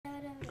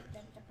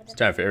It's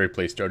time for Every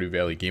Play Stardew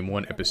Valley Game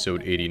 1,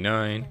 Episode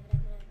 89.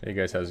 Hey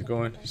guys, how's it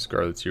going?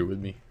 Scarlett's here with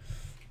me.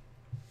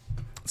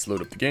 Let's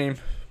load up the game.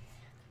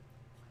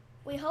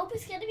 We hope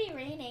it's gonna be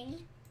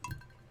raining.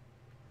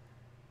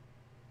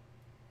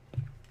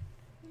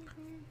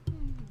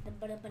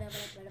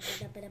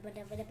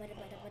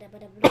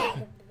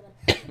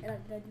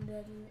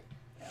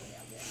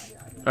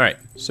 Alright,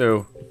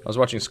 so I was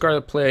watching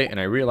Scarlett play and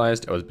I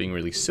realized I was being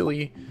really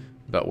silly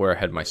about where I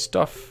had my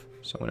stuff.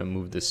 So I'm going to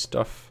move this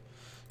stuff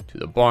to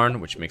the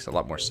barn, which makes a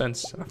lot more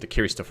sense. I don't have to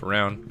carry stuff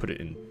around, put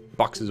it in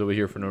boxes over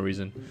here for no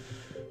reason.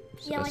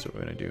 So yeah, that's what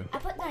we're going to do. I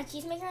put the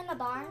cheese maker in the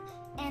barn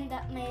and the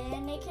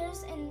mayo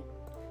makers in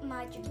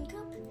my chicken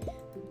coop.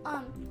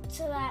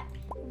 So that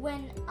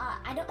when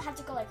I don't have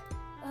to go like,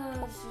 oh,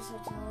 this is so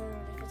tired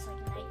if it's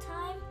like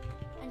nighttime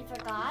and you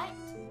forgot,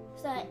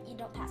 so that you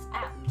don't pass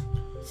out.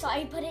 So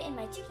I put it in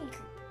my chicken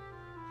coop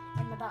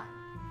in the barn.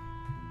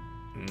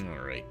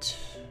 Alright.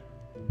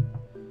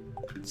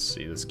 Let's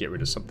see, let's get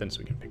rid of something so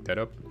we can pick that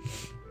up.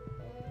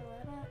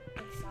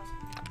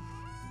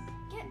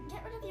 Get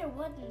rid of your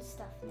wood and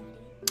stuff,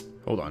 Daddy.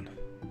 Hold on.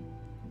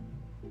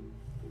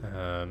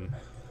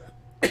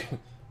 What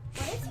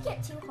if you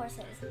get 2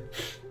 horses?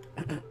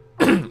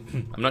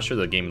 I'm not sure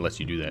the game lets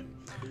you do that.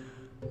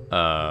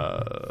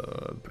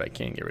 But I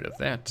can get rid of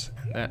that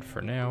and that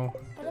for now.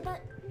 What about?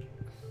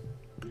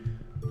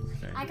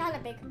 I got the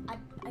bigger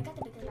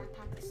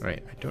backpack.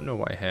 Right, I don't know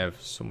why I have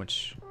so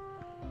much.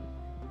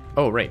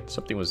 Oh, right,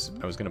 I was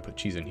gonna put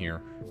cheese in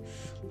here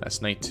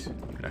last night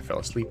and I fell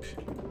asleep.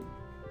 You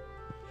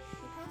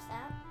passed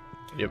out?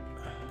 Yep.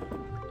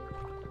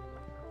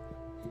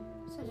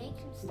 So make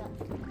some stuff.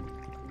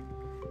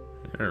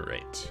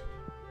 Alright.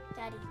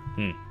 Daddy.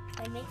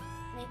 I make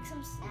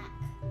some snack.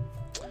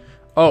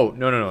 Oh,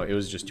 no, it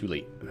was just too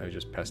late. I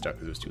just passed out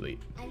because it was too late.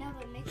 I know,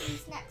 but make some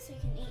snacks so you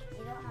can eat.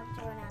 You don't have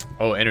to run out.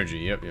 Oh, energy,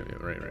 yep,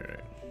 right.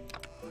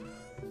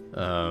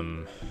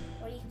 Or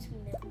eat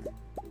some milk.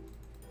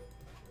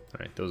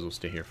 Alright, those will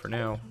stay here for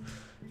now.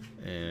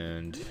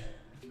 And,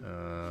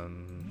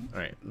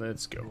 alright,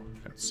 let's go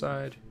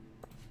outside.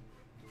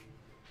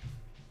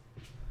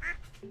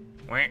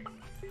 Alright,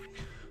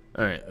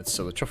 let's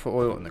sell the truffle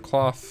oil and the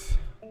cloth.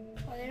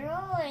 Well, they're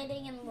all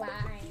waiting in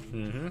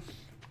line.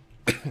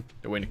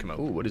 They're waiting to come out.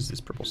 Ooh, what is this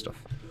purple stuff?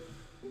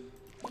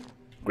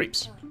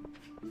 Grapes. I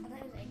thought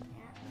it was eggplant.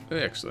 Oh,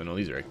 excellent. No,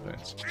 these are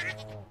eggplants.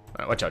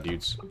 Alright, watch out,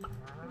 dudes.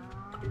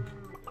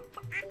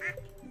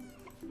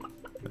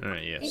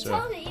 Alright, yeah, You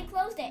closed it. You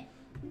closed it.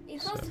 You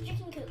closed the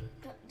chicken coop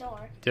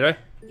door. Did I?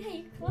 Yeah,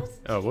 you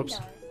closed the Oh, chicken whoops.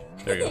 door.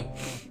 There you go.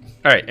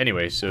 Alright,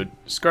 anyway, so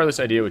Scarlett's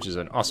idea, which is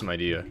an awesome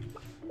idea,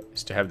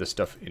 is to have this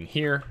stuff in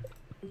here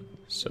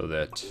so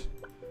that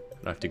I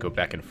don't have to go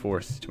back and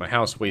forth to my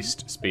house,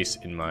 waste space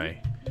in my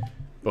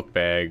book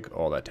bag,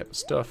 all that type of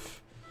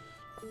stuff.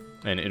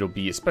 And it'll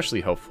be especially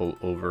helpful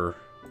over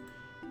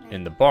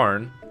in the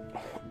barn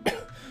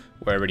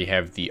where I already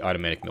have the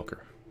automatic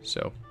milker.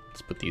 So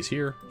let's put these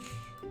here.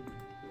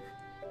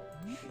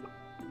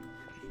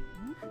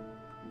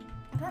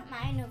 I put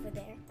mine over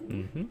there.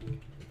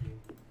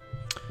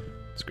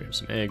 Let's grab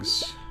some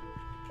eggs.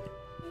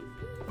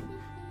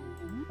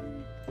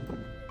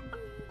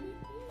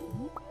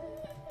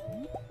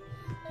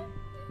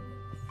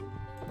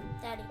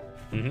 Daddy.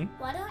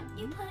 Why don't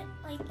you put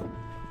like,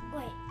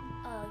 wait,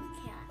 oh you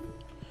can't.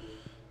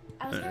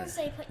 I was gonna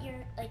say put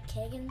your like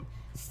keg and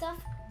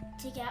stuff,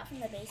 take it out from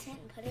the basement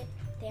and put it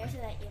there so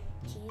that you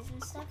have cheese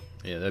and stuff.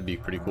 Yeah, that'd be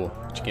pretty cool,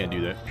 but you can't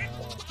do that.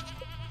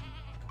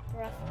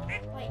 Bruffy.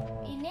 Wait,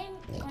 you named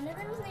one of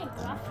them was named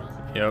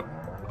Bruffy. Yep.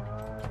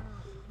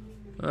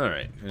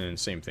 Alright, and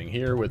same thing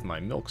here with my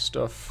milk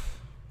stuff.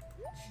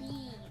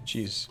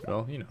 Cheese,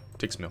 well, you know,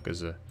 takes milk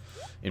as a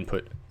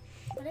input.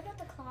 What about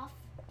the cloth?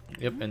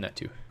 Yep, and that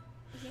too.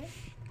 Here?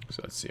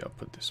 So let's see, I'll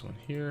put this one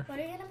here. What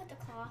are you gonna put the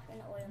cloth in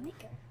the oil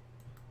maker?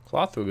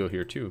 Cloth will go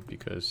here too,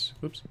 because,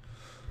 oops.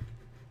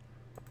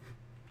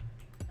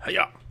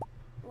 Hiya!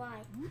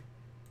 Why?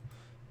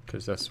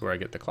 Because that's where I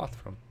get the cloth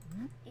from.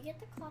 You get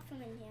the cloth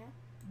from in here.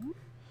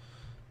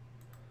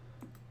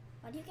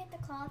 Why do you get the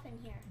cloth in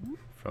here?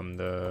 From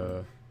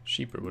the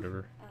sheep or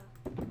whatever.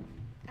 Oh.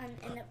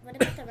 What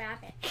about the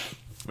rabbit?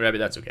 Rabbit,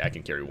 that's okay. I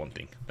can carry one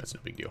thing. That's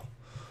no big deal.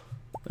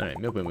 Alright,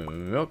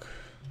 milk.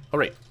 Oh,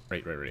 right.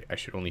 I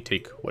should only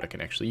take what I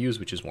can actually use,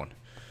 which is 1.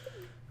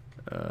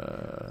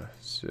 Oh,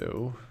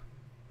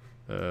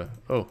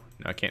 now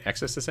I can't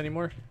access this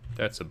anymore?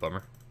 That's a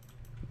bummer.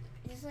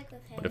 Just like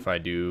with him. What if I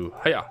do,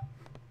 hiya?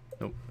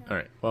 Nope.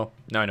 Alright, well,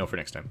 now I know for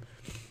next time.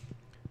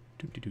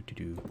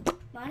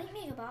 Why don't you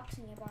make a box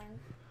in your barn?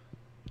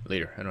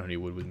 Later. I don't have any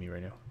wood with me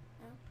right now.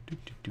 Oh.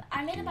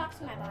 I made a box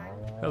in my barn.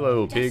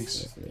 Hello, Just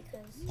pigs.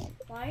 because.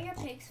 Why are your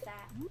pigs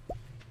fat?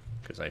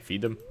 Because I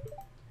feed them.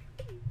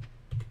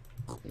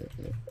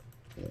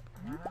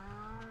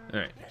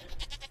 Alright.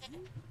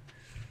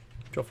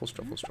 Truffles.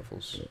 Truffle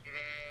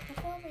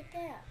over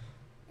there,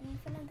 in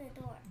front of the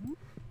door.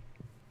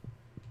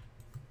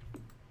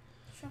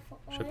 Truffle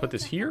Should I put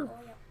this here?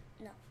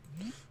 No.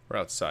 Or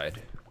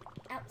outside?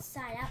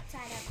 Outside.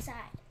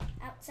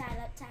 Outside.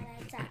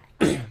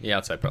 Yeah,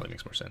 outside probably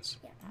makes more sense.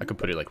 Yeah. I could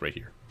put it like right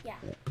here. Yeah.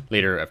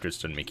 Later, after it's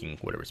done making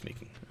whatever it's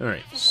making. All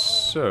right,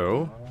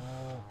 so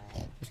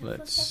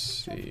let's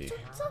see.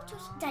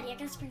 Daddy, I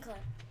got a sprinkler.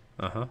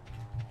 Uh-huh.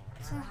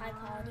 It's not a high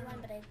quality one,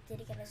 but I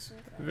did get a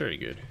sprinkler. Very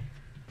good.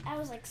 I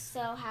was like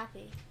so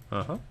happy.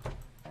 Uh-huh.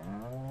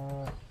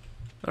 All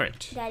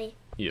right. Daddy,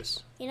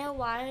 Yes. you know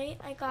why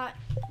I got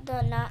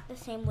not the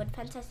same wood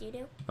fence as you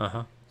do?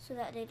 Uh-huh. So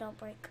that they don't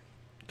break.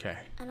 Okay.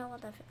 I don't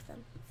want to fix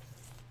them.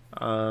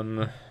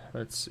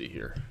 Let's see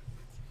here.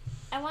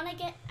 I wanna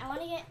get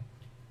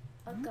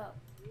a goat.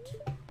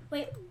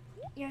 Wait,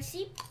 your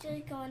sheep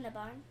did go in the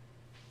barn,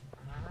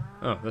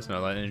 Oh, that's not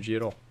a lot of energy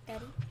at all.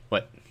 Daddy.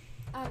 What?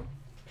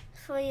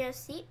 For your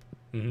sheep,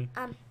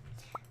 Mm-hmm.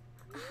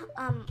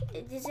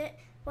 is it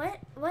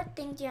what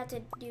thing do you have to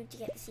do to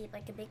get the sheep?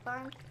 Like a big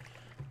barn?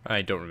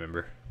 I don't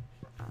remember.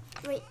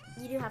 Wait,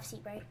 you do have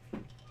sheep, right?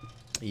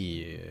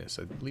 Yes,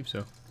 I believe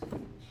so.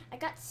 I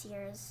got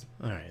Sears,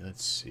 All right,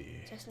 let's see.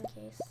 just in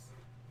case.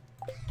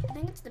 I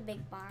think it's the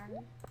big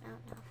barn. I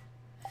don't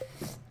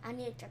know. I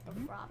need to check with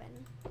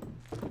Robin.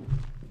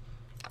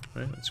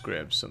 All right, let's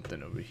grab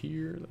something over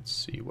here. Let's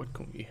see, what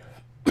can we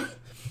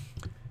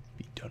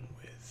be done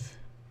with?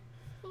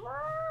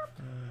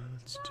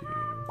 Let's do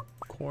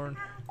corn.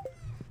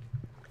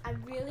 I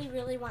really,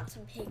 really want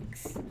some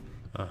pigs.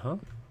 Uh-huh.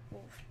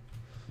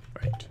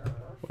 Right.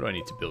 What do I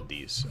need to build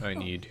these? I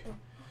need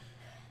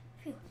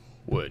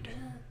wood.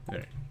 All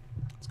right,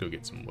 let's go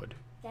get some wood.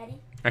 Daddy?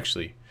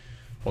 Actually,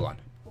 hold on.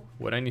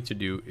 What I need to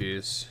do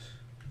is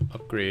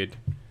upgrade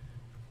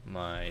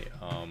my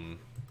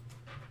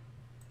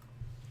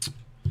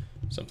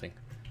something.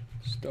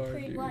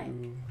 Upgrade what?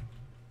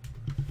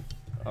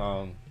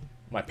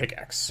 My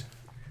pickaxe.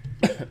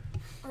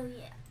 Oh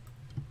yeah.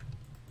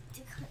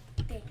 To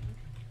cut thing.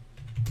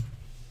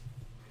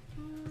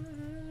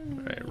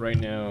 Alright, right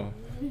now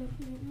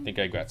I think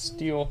I got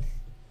steel.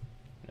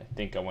 I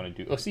think I want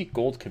to do. Oh, see,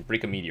 gold can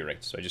break a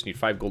meteorite, so I just need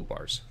 5 gold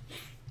bars,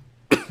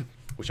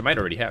 which I might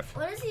already have.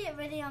 What does the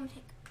iridium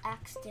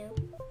pickaxe do?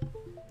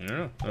 I don't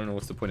know. I don't know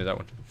what's the point of that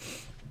one.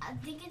 I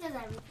think it does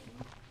everything.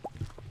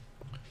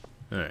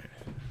 All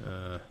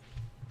right.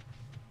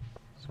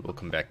 So we'll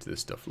come back to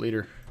this stuff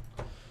later.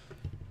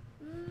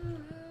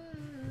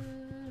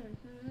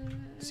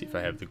 See if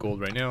I have the gold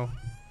right now.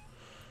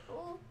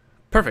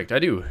 Perfect, I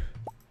do.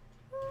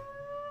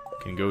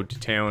 Can go to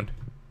town.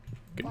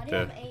 Get Why do the you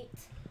have 8?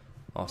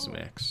 awesome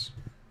axe.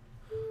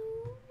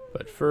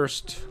 But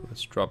first,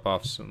 let's drop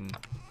off some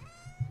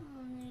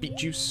beet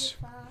juice.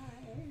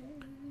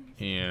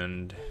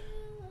 And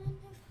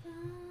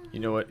you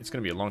know what? It's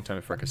gonna be a long time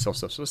before I can sell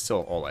stuff, so let's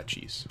sell all that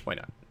cheese. Why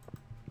not?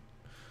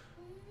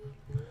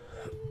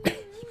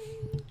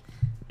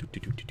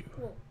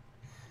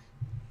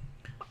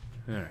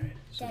 Alright.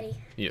 So, Daddy.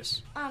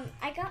 yes.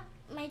 I got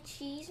my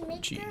cheese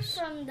maker Cheese.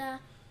 from the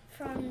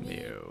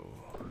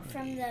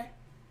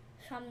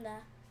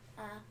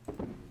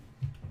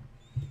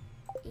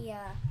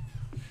yeah.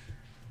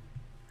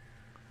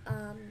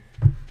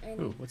 And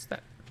Ooh, what's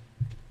that?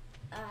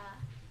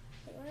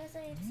 what did I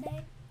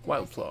say?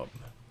 Wild plum.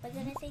 What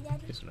did I say,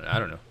 Daddy? Yes, I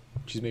don't know.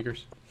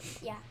 Cheesemakers?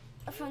 Yeah,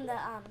 from the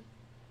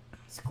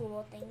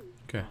school thing.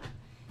 Okay.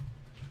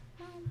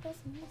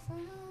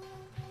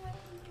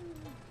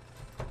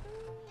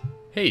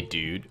 Hey,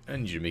 dude, I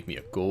need you to make me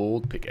a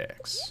gold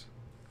pickaxe.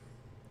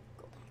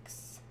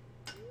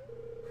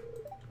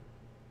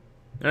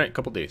 Alright,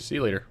 couple days. See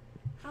you later.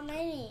 How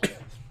many?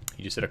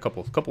 He just said a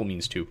couple. Couple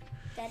means 2.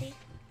 Daddy?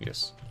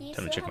 Yes. Do you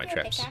Time to still check my have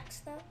your traps. pickaxe,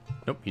 though?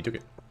 Nope, he took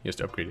it. He has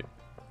to upgrade it.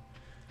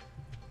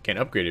 Can't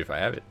upgrade it if I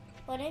have it.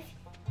 What if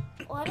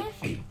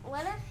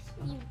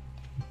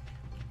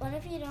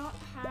you don't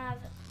have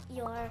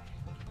your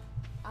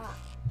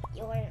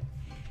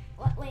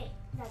wait,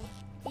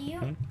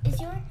 Daddy, is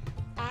your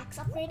axe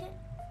upgraded?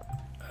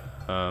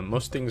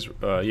 Most things,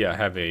 yeah, I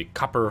have a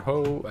copper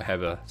hoe, I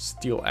have a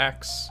steel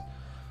axe,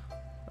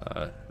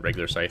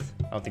 regular scythe.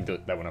 I don't think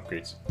that one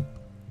upgrades.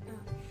 Oh.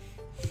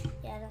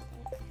 Yeah, I don't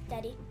think.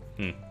 Daddy,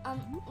 Hmm.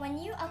 when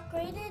you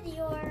upgraded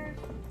your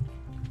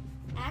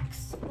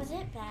axe, was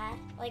it bad?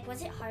 Like,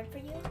 was it hard for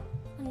you?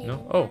 When you No?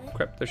 didn't Oh, have it?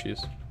 crap, there she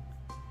is.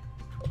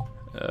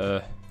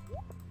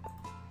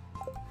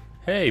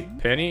 Hey,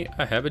 Penny,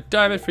 I have a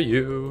diamond for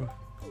you.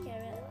 Get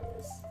rid of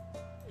this.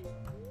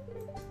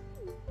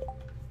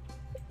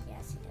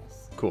 Yes, it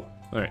does. Cool.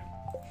 Alright.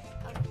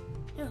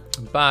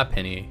 Okay. Bye,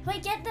 Penny.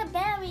 Wait, get the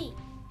berry!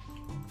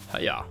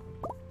 Hiya.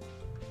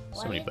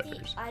 So Why many did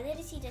buttons. why did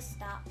he just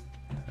stop?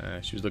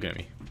 She was looking at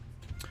me.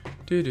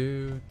 Do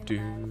do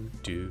do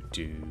do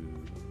do.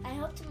 I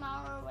hope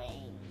tomorrow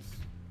rains.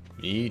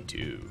 Me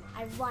too.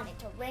 I want it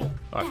to rain.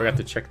 Oh, I forgot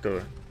to check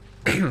the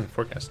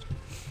forecast.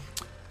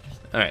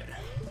 Alright,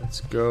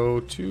 let's go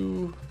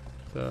to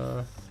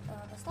the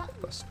The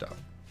stop. bus stop.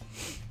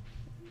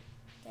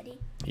 Daddy,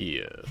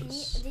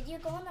 Yes. did you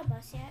go on the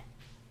bus yet?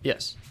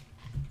 Yes.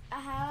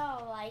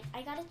 How? Like,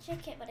 I got a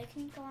ticket, but I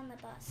couldn't go on the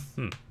bus.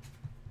 I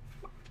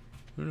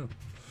don't know.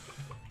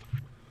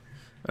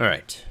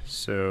 Alright,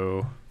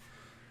 so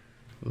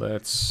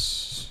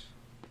let's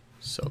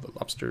Sell the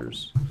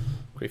lobsters,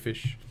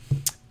 crayfish.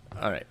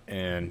 Alright,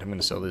 and I'm going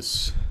to sell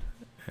this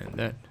and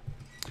that.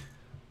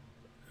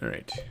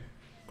 Alright,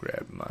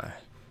 grab my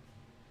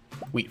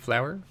wheat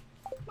flour.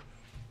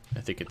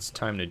 I think it's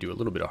time to do a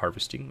little bit of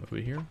harvesting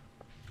over here.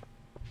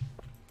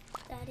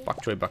 Daddy.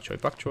 Bok choy, bok choy,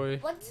 bok choy.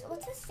 What's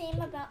the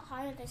same about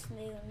Harvest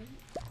Moon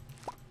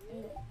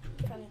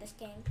from this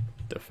game?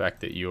 The fact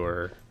that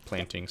you're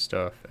planting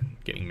stuff and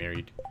getting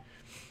married.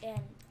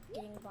 And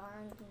getting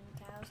barns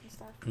and cows and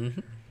stuff. Mm-hmm.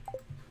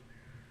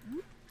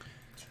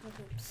 Chicken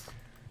coops.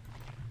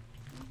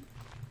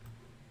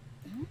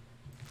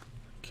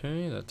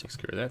 Okay, that takes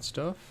care of that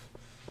stuff.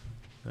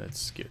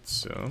 Let's get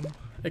some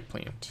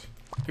eggplant.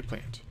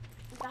 Eggplant.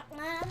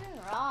 Batman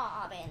and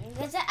Robin.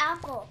 There's an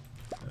apple.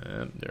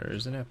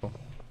 There's an apple.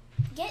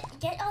 Get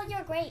all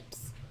your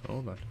grapes.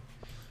 Hold on.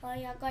 Or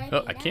you're gonna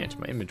Oh, be I can't. nice.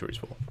 My inventory's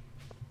full.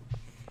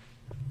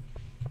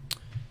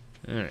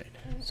 Alright,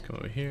 let's come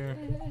over here.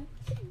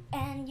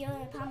 And your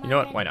You know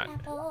what? Why not?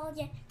 apple,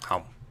 yeah.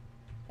 Ow.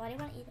 Why do you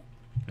want to eat it?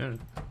 I don't know.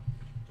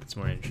 Get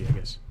some more energy, I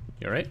guess.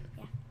 You alright?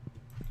 Yeah.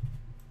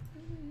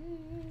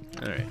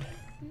 Alright.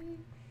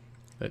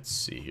 Let's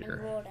see I'm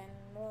here. rolling,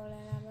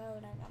 I'm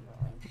rolling.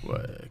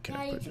 What can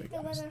I Daddy, put check the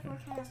against weather there?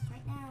 forecast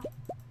right now.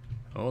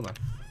 Hold on.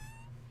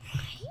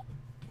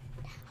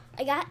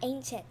 I got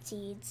ancient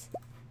seeds.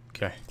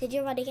 Okay. Did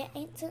you already get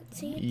ancient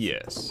seeds?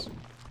 Yes.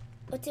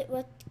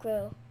 What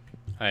grew?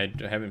 I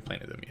haven't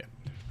planted them yet.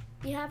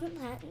 You haven't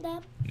planted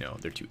them? No,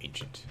 they're too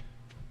ancient.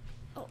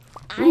 Oh,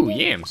 Ooh, didn't-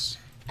 yams.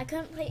 I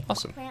couldn't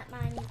Awesome. plant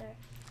mine either.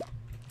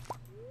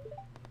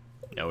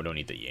 No, don't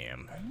eat the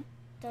yam.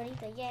 Don't eat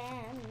the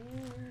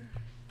yam.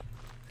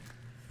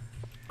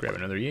 Grab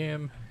another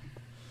yam.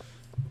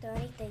 Don't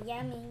eat the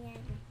yummy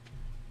yam.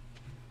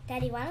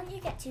 Daddy, why don't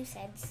you get 2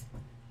 cents?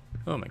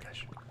 Oh my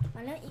gosh.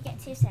 Why don't you get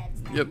 2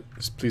 cents? Daddy? Yep.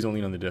 Just please don't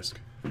lean on the desk,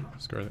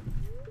 Scarlet.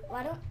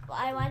 Why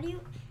do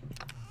you?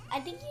 I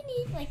think you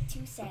need like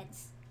 2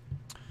 cents.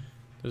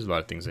 There's a lot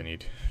of things I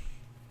need.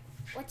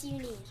 What do you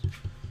need?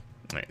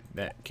 Alright,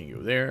 that can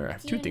go there. I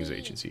have Do 2 you things of need-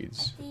 ancient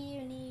seeds. What do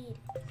you need?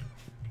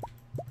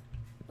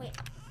 Wait,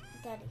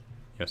 Daddy.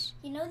 Yes.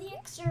 You know the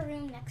extra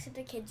room next to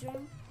the kids'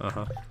 room?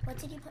 Uh-huh. What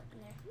did you put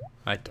in there?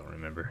 I don't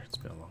remember. It's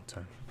been a long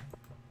time.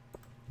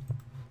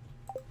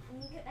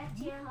 When you get back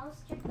to your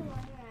house, check the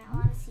water and I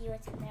want to see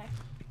what's in there.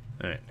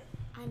 Alright.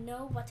 I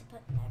know what to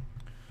put in there.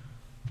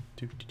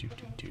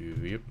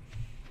 Yep.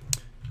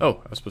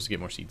 Oh, I was supposed to get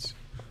more seeds.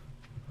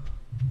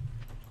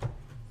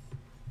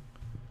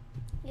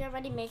 You're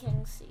already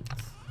making seeds.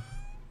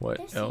 What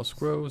There's else seeds.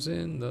 grows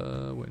in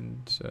the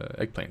wind?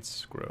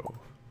 Eggplants grow.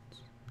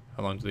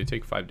 How long do they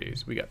take? 5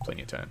 days. We got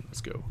plenty of time.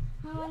 Let's go.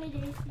 How many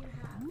days do you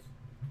have?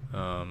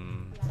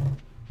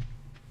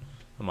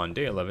 I'm on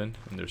day 11,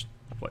 and there's,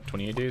 what,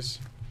 28 days?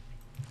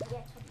 Yeah,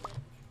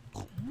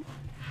 28.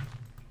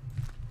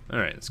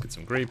 Alright, let's get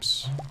some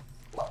grapes.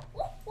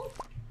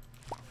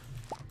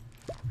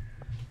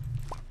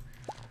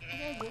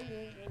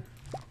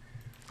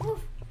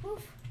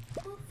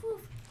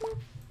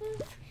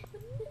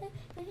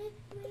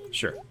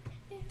 Sure.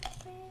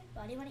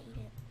 Why do you want to eat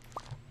it?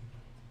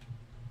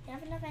 You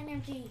have enough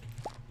energy.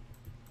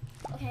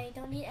 Okay,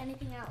 don't need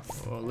anything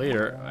else. Well,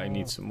 later, I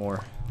need some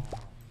more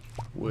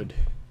wood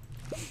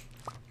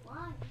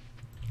Why?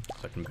 so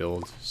I can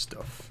build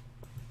stuff.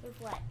 With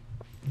what?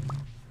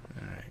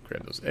 Alright,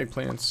 grab those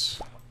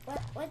eggplants.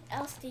 What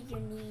else do you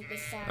need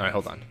besides? Alright,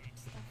 hold on.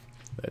 stuff?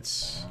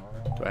 Let's...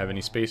 Do I have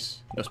any space?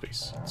 No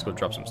space. Let's go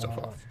drop some stuff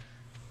off.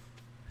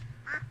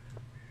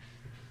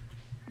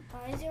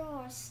 Why is your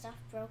horse stuff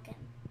broken?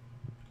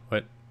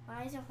 What?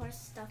 Why is your horse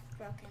stuff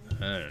broken?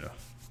 I don't know.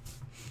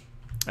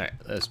 Alright,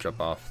 let's drop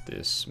off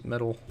this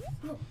metal.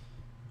 Oh.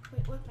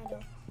 Wait, what metal?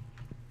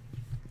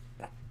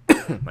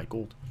 My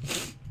gold.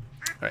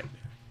 Alright.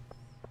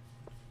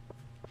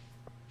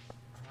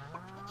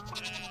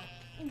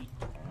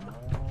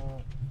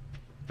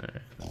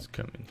 Alright, let's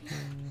come in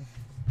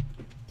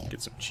here.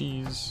 Get some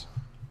cheese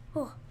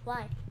Oh,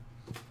 why?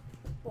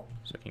 so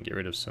I can get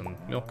rid of some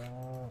milk.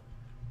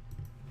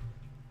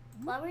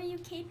 Why were you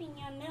keeping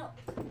your milk?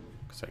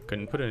 Because I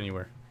couldn't put it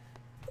anywhere.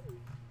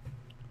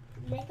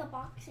 Make a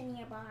box in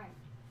your barn.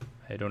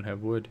 I don't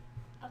have wood.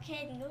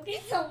 Okay, then go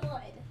get some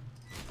wood.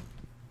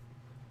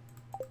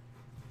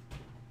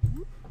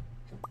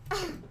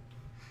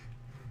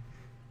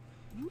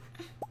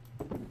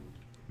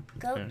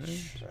 Go Alright.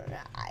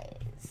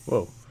 tries.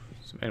 Whoa,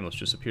 some animals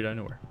just appeared out of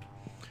nowhere.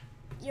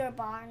 Your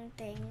barn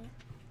thing.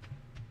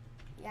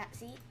 Yeah,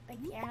 see?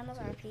 Like the animals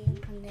are appearing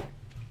from there.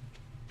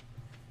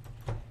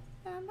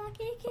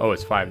 Oh,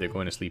 it's 5. They're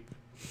going to sleep.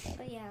 Oh,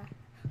 yeah.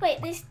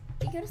 Wait,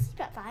 they go to sleep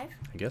at 5?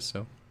 I guess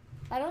so.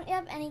 Why don't you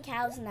have any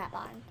cows in that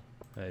barn?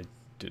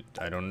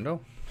 I don't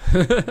know.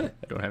 I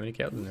don't have any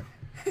cows in there.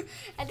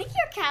 I think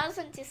your cows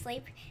went to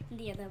sleep in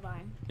the other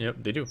barn. Yep,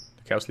 they do.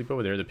 The cows sleep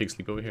over there. The pigs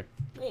sleep over here.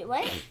 Wait,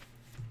 what?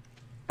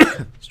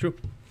 It's true.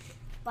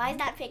 Why is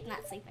that pig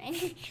not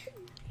sleeping?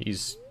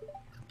 He's...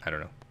 I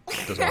don't know.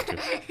 Doesn't want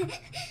to.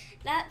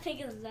 That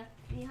pig is left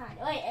behind.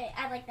 Wait,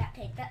 I like that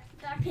pig. That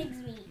pig's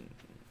me.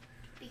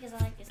 Because I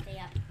like to stay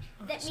up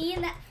That me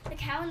and the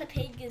cow and the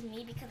pig gives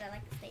me because I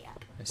like to stay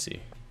up. I see.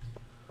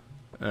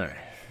 Alright.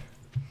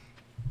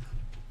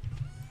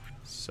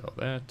 Sell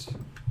that.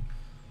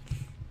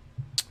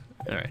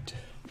 Alright.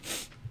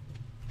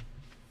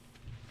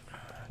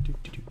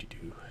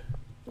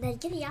 Then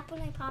give the apple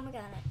and my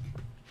pomegranate.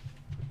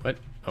 What?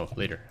 Oh,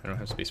 later. I don't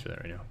have space for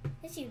that right now.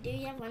 Yes, you do.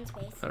 You have one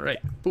space. Alright.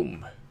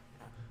 Boom.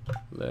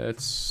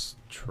 Let's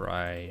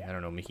try, I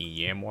don't know, making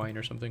yam wine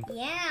or something.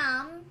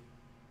 Yam.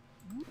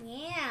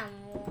 Yam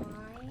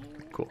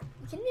wine. Cool.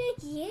 You can make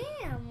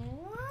yam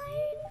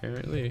wine.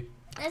 Apparently.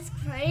 That's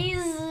crazy.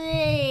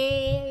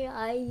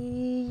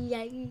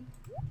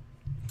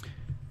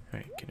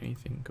 Alright, can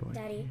anything go in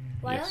Daddy, here?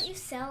 why Yes. don't you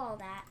sell all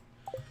that?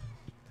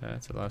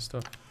 That's a lot of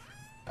stuff.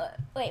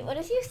 Wait, what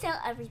if you sell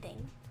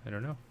everything? I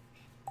don't know.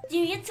 Do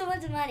you get so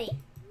much money?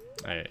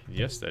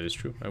 Yes, that is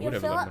true. I You would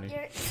have a fill lot up of money.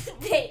 your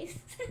space.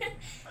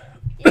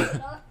 you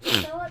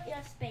fill up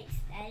your space,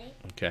 Daddy.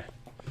 Okay.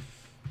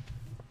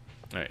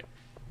 Alright.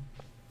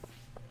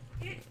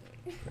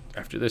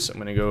 After this, I'm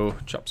gonna go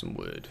chop some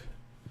wood.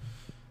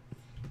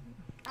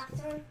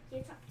 After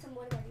you chop some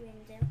wood, what are you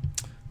gonna do?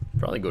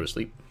 Probably go to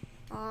sleep.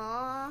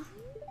 Aww.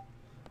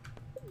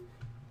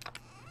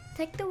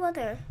 Take the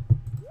water.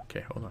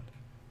 Okay, hold on.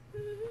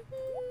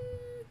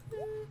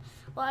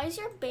 Why is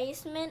your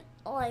basement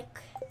like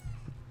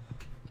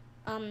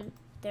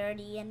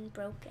dirty and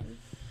broken?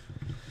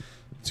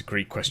 It's a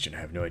great question. I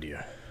have no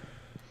idea.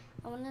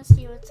 I want to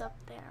see what's up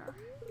there.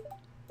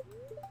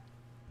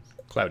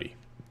 Cloudy.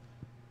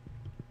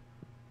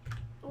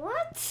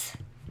 What?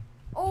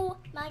 Oh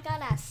my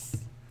goodness.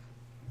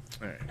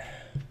 Alright.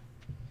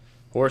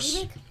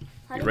 Horse.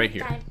 You're right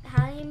here.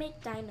 How do you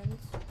make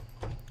diamonds?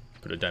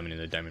 Put a diamond in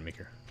the diamond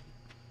maker.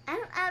 I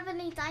don't have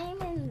any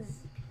diamonds.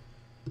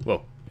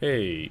 Whoa.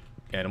 Hey,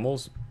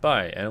 animals.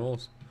 Bye,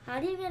 animals. How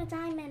do you get a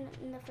diamond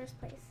in the first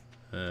place?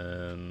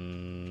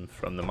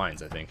 From the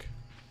mines, I think.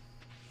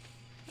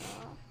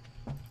 Oh.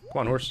 Come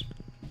on, horse.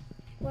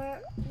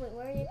 Where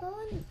are you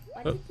going?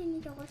 Why Oh. did you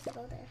need a horse to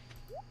go there?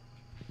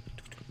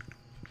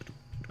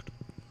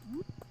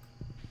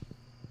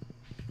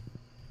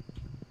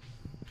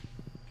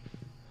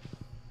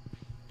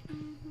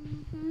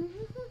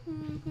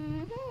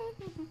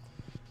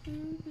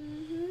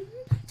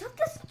 Chop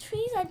the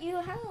trees at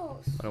your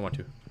house. I don't want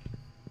to.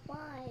 Why?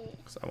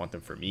 Because I want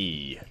them for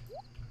me.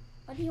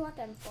 What do you want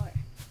them for?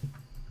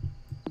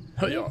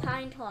 Oh, I need yeah.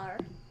 pine tar.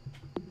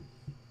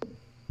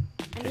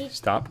 I Okay, need,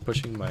 stop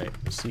pushing my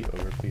seat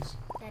over, please.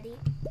 Daddy.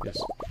 Yes.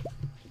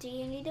 Do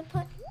you need to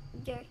put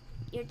your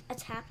a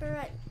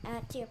tapper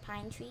at your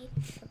pine tree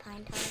for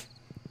pine tar?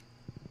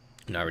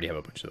 And I already have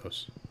a bunch of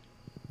those.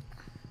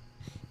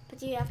 But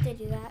do you have to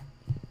do that?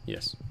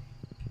 Yes.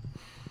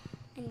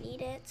 I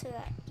need it so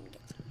that I can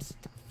get some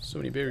stuff. So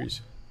many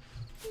berries.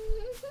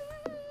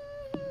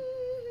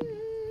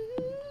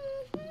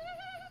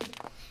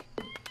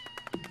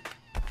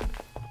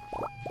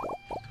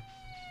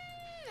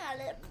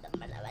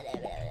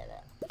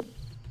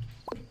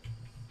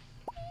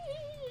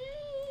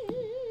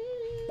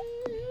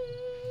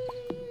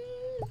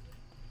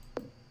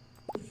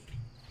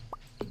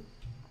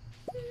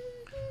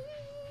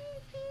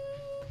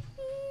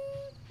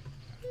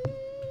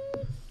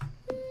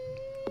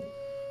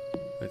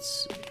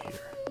 Let's see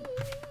here.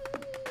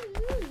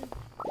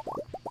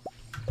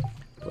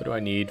 What do I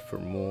need for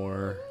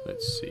more?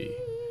 Let's see.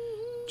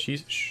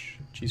 Cheese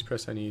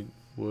press I need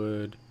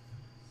wood.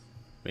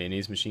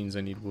 Mayonnaise machines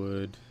I need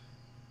wood.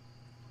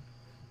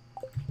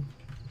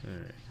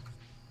 Alright.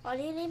 Why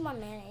do you need more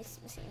mayonnaise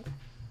machine?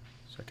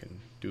 So I can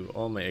do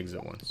all my eggs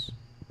at once.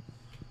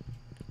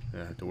 I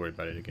don't have to worry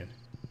about it again.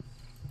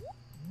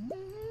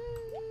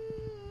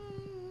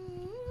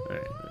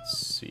 Alright, let's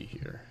see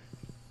here.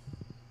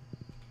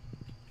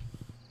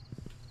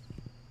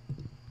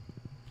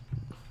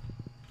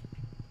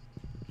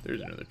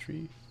 There's another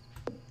tree.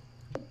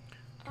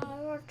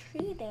 Our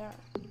tree there.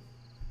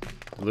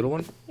 The little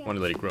one? Yeah. I want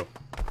to let it grow.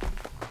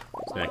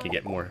 So then I can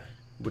get more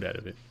wood out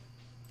of it.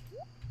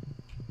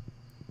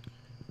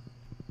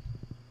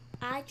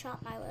 I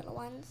chop my little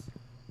ones.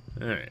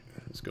 Alright,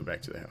 let's go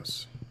back to the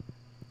house.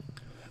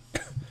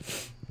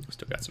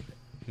 Still got some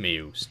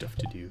mayo stuff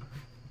to do.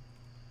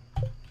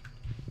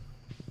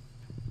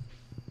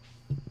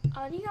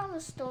 Oh, do you have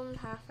a stone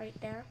path right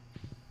there?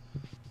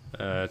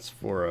 It's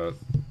for a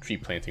tree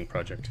planting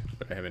project,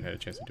 but I haven't had a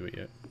chance to do it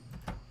yet.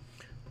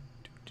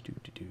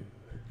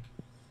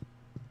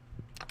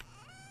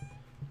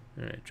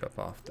 Alright, drop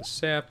off the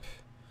sap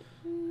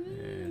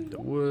and the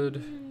wood.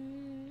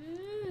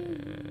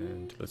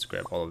 And let's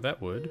grab all of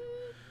that wood.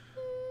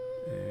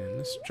 And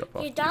let's drop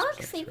off Your these dog's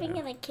planks sleeping for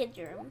in the kid's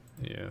room.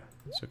 Yeah,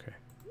 it's okay.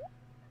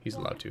 He's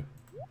allowed to.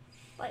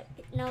 What?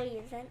 No, he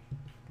isn't.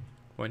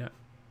 Why not?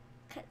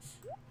 Cause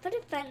put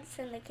a fence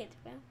in the kid's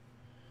room.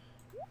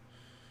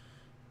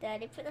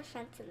 Daddy, put a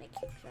fence in the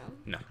kid's room.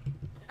 No.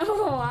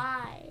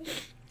 Why?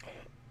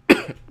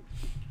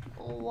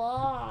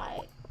 Why?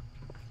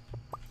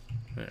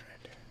 Alright.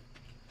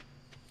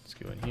 Let's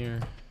go in here.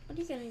 What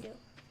are you gonna do?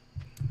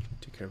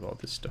 Take care of all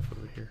this stuff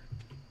over here.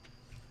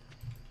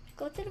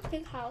 Go to the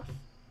big house.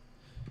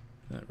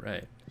 All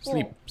right.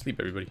 Sleep. Whoa. Sleep,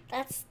 everybody.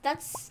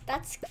 That's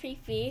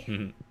creepy.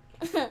 Mhm.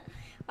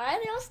 Why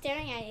are they all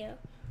staring at you?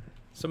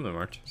 Some of them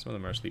aren't. Some of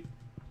them are asleep.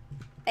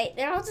 Wait,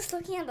 they're all just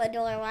looking at the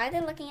door. Why are they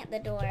looking at the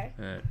door? I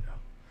don't know.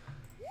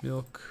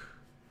 Milk.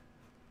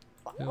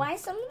 Why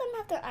some of them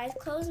have their eyes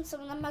closed and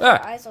some of them have Ah!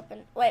 their eyes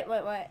open? Wait.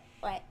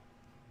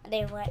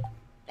 They what?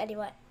 Eddie,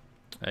 what?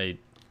 I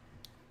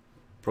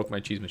broke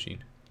my cheese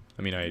machine.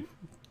 I mean, I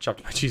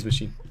chopped my cheese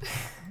machine.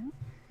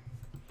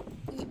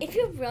 If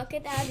you broke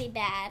it, that would be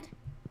bad.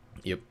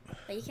 Yep.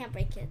 But you can't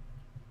break it.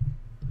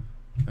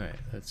 All right,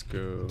 let's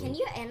go. Can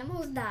your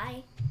animals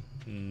die?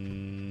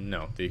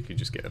 No, they could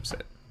just get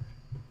upset.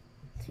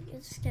 So you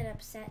just get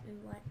upset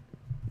and what?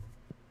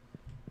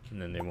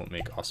 And then they won't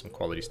make awesome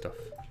quality stuff.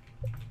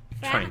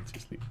 Frack? Trying to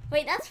sleep.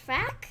 Wait, that's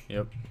Frack?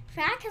 Yep.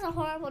 Frack has a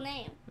horrible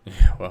name.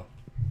 Yeah, well,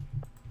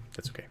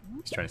 that's okay.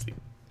 He's trying to sleep.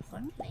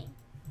 Horrible name.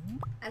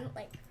 I don't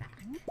like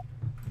Frack.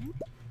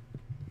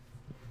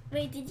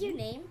 Wait, did you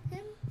name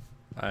him?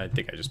 I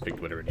think I just picked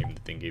whatever name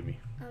the thing gave me.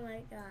 Oh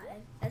my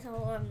god, that's a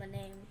horrible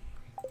name.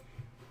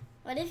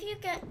 What if you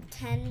get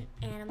 10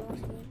 animals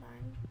in your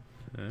barn?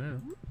 I don't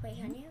know. Wait,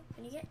 can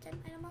you get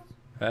 10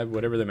 animals?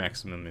 Whatever the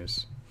maximum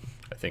is,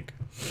 I think.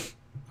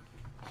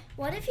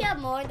 What if you have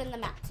more than the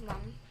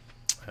maximum?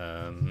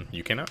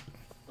 You cannot?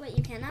 Wait,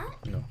 you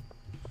cannot? No.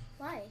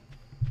 Why?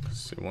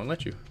 'Cause it won't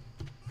let you.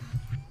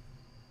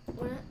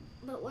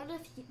 But what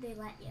if they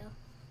let you?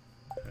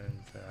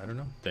 And I don't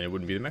know. Then it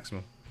wouldn't be the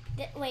maximum.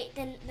 Wait,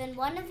 then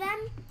one of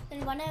them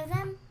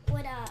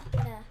would always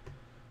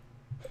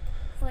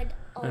be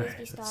Alright,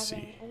 let's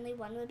starving. see. Only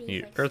one would be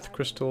Need like, earth starving.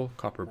 crystal,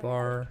 copper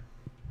bar.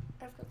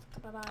 Do you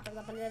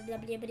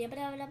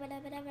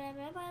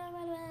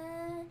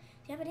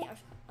have any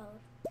earth? Oh,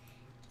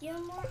 you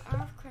have more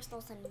earth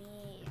crystals than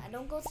me. I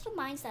don't go to the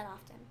mines that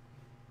often.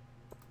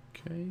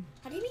 Okay.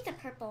 How do you make the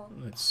purple?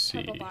 Let's see.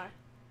 Purple bar.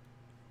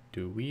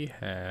 Do we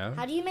have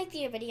How do you make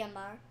the iridium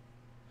bar?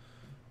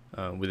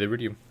 with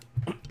iridium?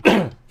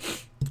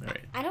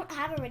 Alright. I don't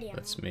have iridium.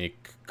 Let's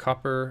make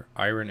copper,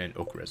 iron, and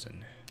oak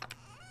resin.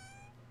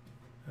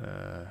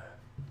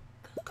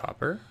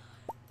 Copper,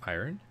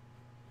 iron,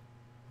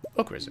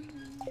 oak resin.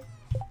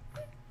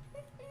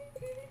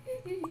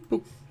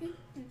 Boop.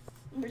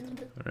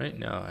 Alright,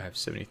 now I have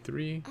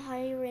 73.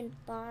 Iron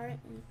bar.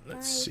 And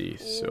Let's see.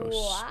 So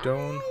Wow.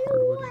 stone,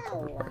 hardwood, and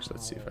copper bars.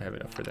 Let's see if I have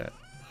enough for that.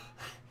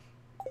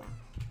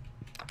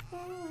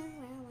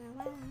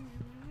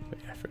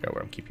 Wait, I forgot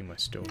where I'm keeping my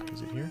stone.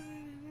 Is it here?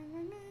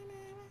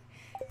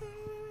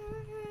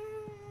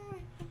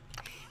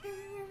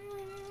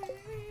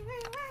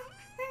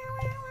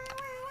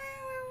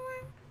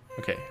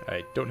 Okay,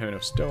 I don't have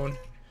enough stone.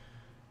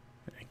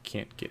 I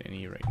can't get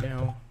any right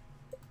now.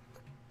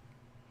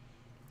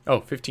 Oh,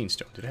 15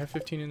 stone. Did I have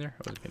 15 in there? I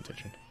wasn't paying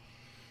attention.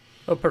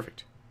 Oh,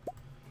 perfect.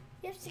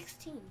 You have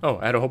 16. Oh,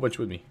 I had a whole bunch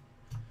with me.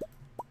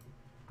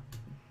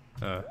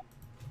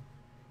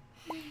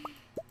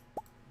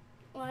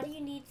 Why do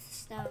you need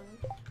stone?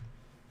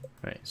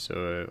 Right,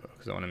 so,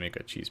 because I want to make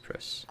a cheese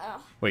press.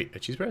 Oh. Wait, a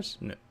cheese press?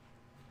 No.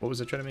 What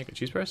was I trying to make? A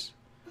cheese press?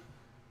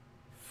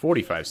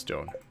 45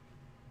 stone.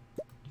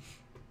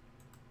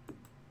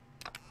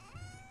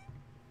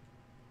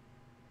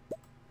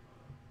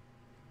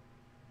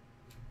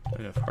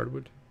 Enough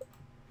hardwood?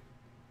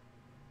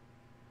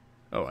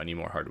 Oh, I need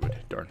more hardwood.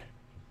 Darn.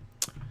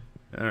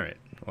 Alright,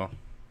 well.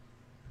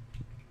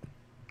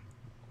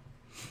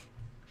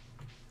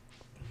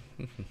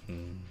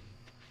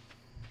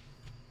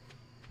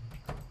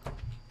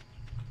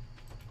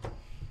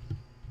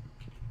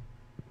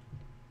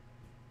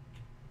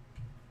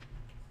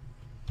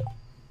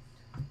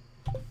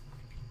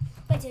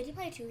 Wait, did you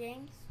play 2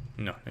 games?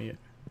 No, not yet.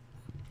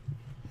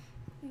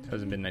 It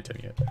hasn't been nighttime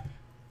yet.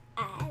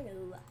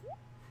 Hello.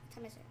 What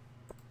time is it?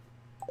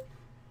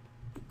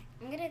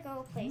 I'm gonna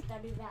go play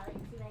Stardew Valley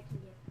and see what I can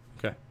do.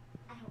 Okay.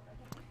 I hope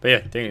I can. But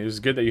yeah, dang it was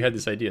good that you had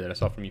this idea that I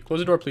saw from you. Close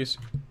the door, please.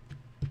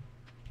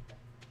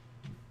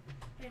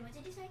 Wait, what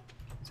did you say?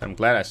 So I'm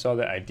glad I saw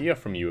that idea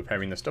from you of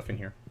having the stuff in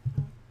here.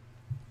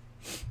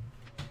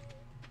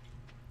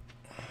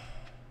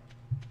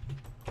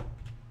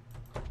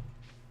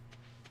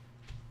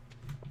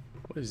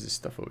 What is this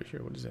stuff over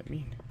here? What does that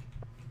mean?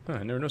 Huh,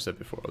 I never noticed that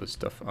before. All this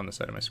stuff on the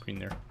side of my screen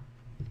there.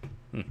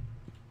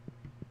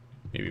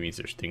 Maybe it means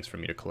there's things for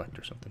me to collect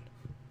or something.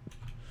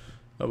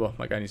 Oh well,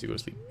 my guy needs to go to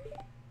sleep.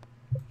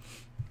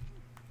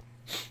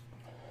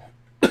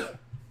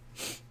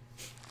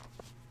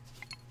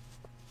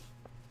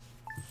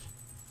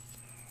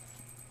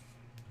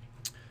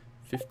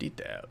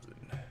 $50,000.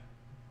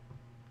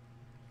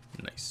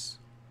 Nice.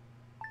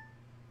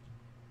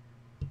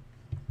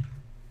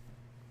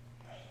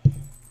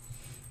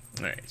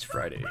 Alright, it's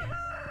Friday.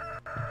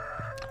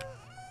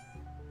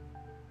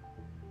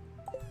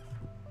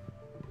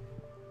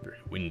 Very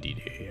windy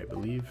day, I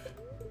believe.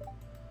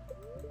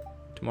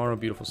 Tomorrow,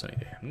 beautiful sunny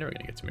day. I'm never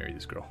gonna get to marry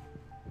this girl.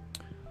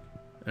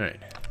 Alright.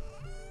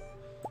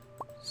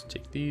 Let's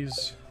take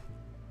these.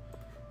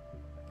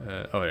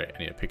 Oh, right, I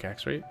need a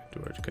pickaxe, right?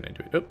 Can I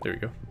do it? Oh, there we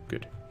go.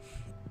 Good.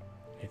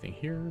 Anything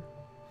here?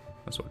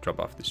 Also, drop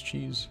off this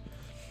cheese.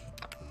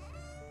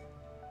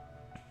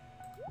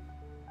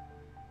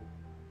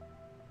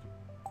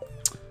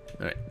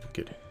 Alright,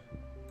 good.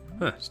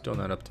 Huh, still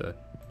not up to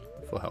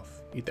full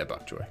health. Eat that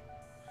bok choy.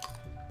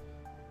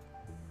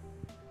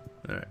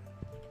 Alright,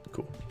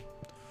 cool.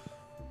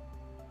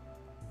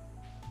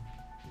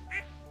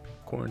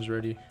 Corn's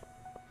ready,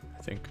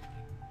 I think.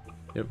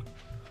 Yep.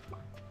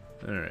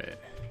 Alright.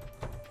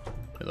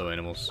 Hello,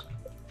 animals.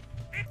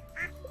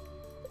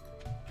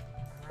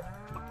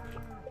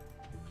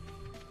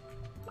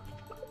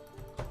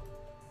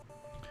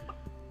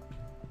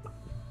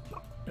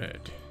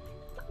 Alright.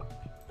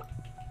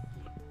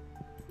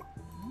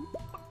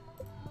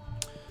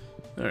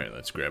 Alright,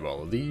 let's grab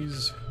all of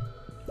these.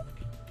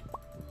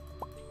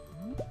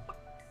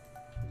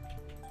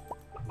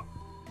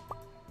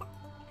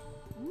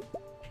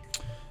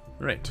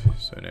 Right,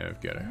 so now I've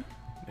got an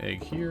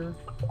egg here.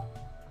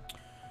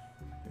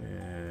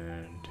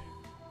 And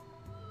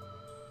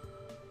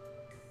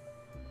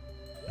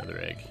another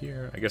egg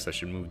here. I guess I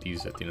should move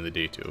these at the end of the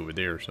day to over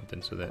there or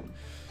something so that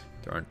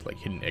there aren't like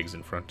hidden eggs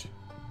in front.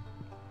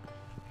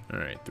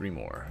 Alright, 3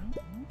 more.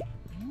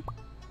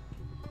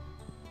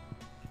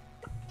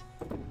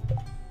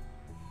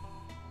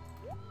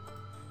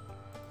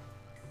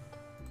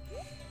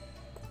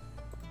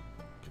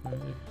 Okay.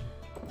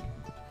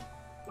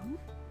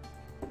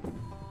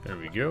 There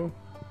we go.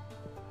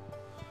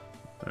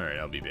 Alright,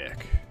 I'll be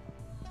back.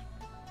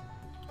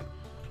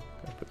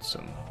 Gotta put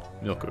some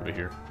milk over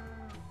here.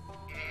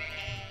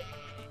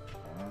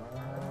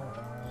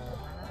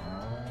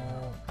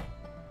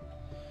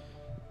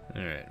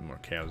 Alright, more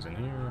cows in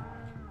here.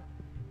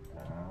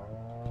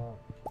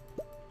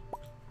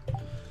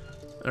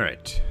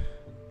 Alright.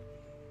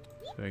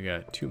 So I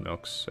got 2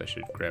 milks. I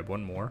should grab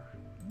 1 more.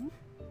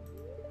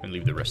 And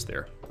leave the rest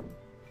there.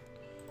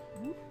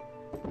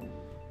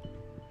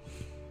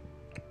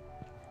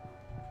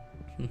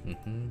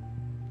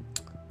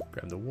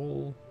 Grab the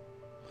wool.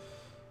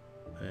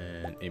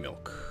 And a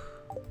milk.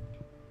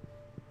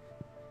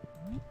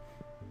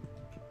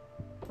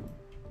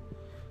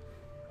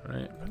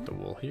 Alright, put the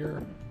wool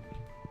here.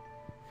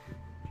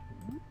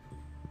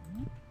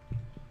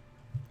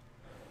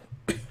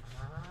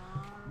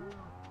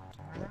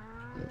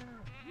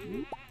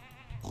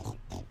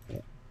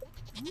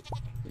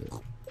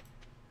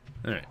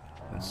 Alright,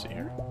 let's see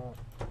here.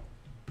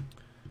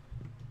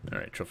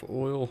 Alright, truffle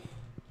oil.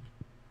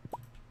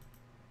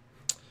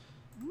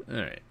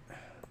 Alright,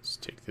 let's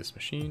take this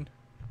machine.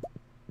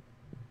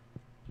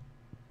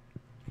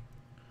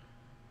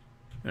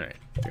 Alright,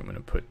 I think I'm going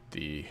to put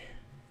the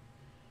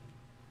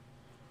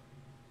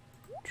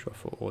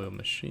truffle oil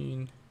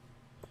machine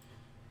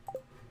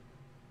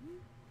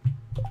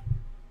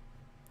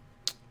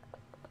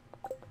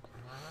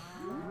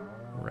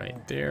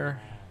right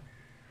there.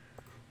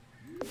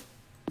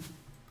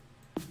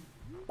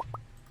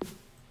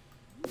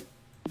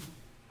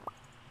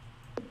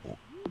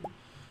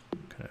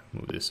 Kind of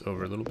move this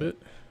over a little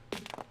bit.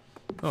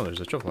 Oh,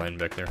 there's a truffle line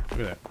back there. Look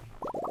at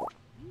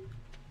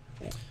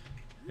that.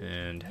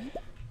 And I'm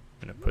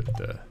going to put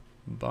the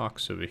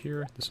box over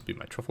here. This will be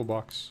my truffle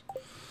box.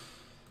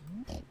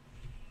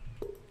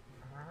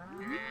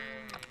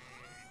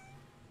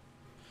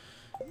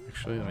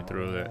 Actually, let me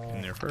throw that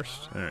in there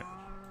first. Alright.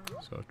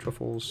 So,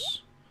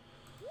 truffles.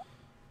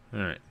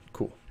 Alright,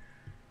 cool.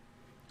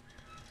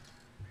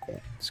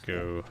 Let's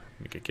go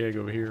make a keg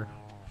over here.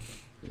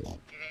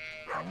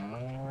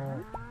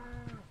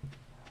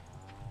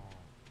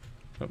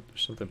 Oh,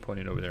 there's something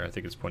pointing over there. I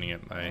think it's pointing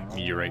at my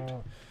meteorite.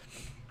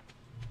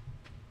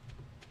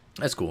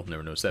 That's cool.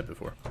 Never noticed that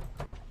before.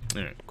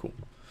 Alright, cool.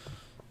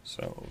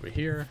 So, over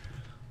here.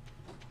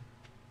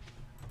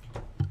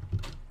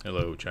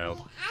 Hello,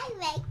 child. I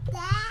like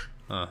that.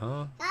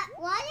 Uh-huh.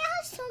 Why do you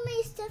have so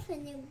many stuff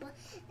in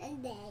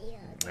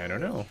there? I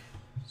don't know.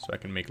 So I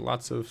can make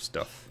lots of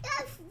stuff.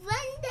 That's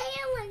one day.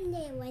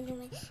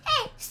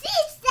 Hey,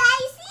 seeds,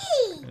 Daddy,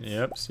 seeds!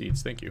 Yep,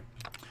 seeds, thank you.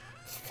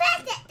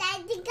 Plant it,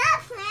 Daddy. You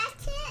gotta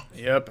plant it.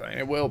 Yep,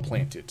 I will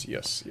plant it.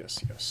 Yes,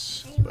 yes,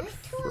 yes. I But want to,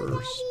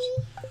 first,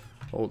 Daddy.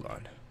 hold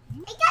on.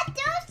 I got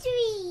those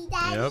 3,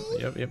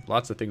 Daddy. Yep.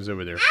 Lots of things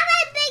over there. I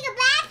want a bigger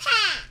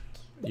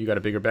backpack. You got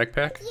a bigger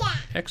backpack? Yeah.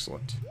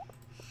 Excellent.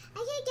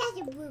 I think that's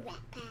a blue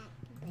backpack.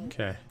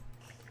 Okay.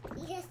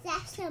 Because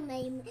that's so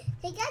many.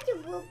 They got the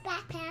blue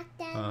backpack,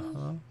 Daddy.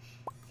 Uh-huh.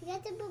 They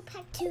got the blue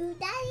pack too,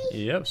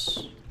 Daddy.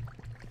 Yes.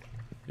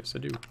 Yes, I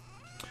do.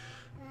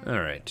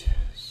 Alright,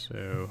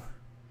 so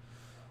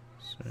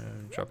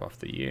drop off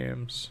the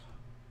yams.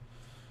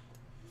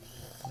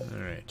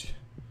 Alright.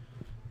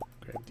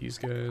 Grab these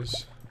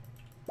guys.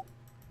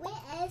 Where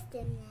is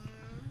them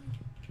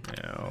now?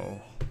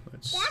 Now,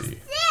 let's That's see.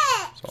 it.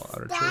 It's all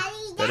outer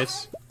Daddy, choke. That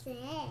is? it.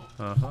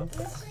 Uh-huh.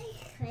 Looks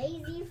like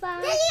crazy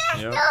fun.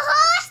 Yep. The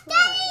horse,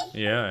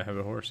 Daddy. Yeah, I have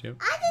a horse, yep.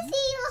 I can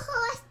see your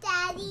horse,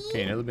 Daddy.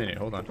 Okay, another minute,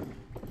 hold on.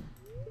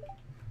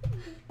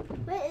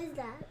 What is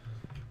that?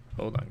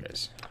 Hold on,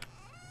 guys.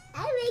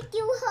 I make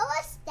you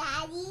horse,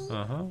 Daddy.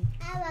 Uh-huh.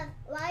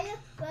 Why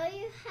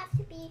you have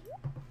to be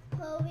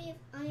holy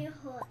on your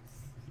horse?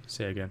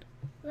 Say again.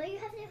 Why you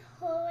have to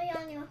hurry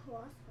on your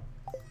horse?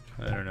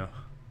 I don't know.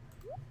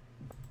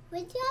 Why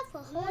do you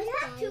have a horse? You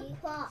have 2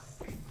 clocks.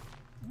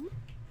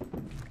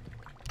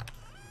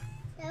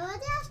 Why do you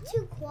have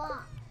 2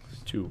 clocks?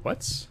 2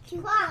 whats?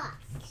 2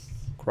 clocks.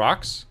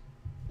 Crocs?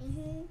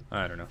 Mhm.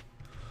 I don't know.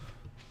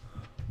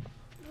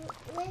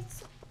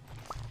 Where's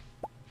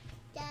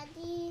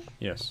Daddy?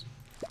 Yes.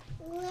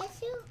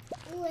 Where's you?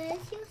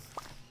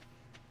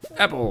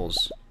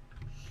 Apples.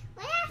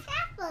 Where's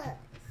apples?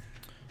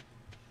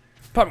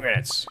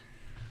 Pomegranates.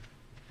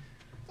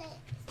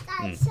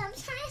 Guys,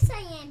 sometimes I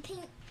am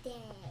pink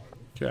day.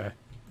 Okay.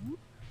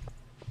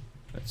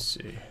 Let's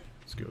see.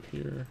 Let's go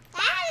here.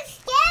 That is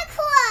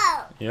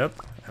scarecrow. Yep.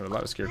 I have a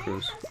lot of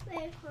scarecrows.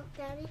 Scarecrow,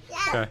 Daddy.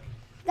 Okay.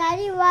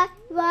 Daddy,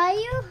 why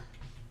you?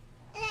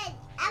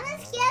 I'm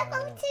a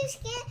scarecrow too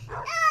scared. No,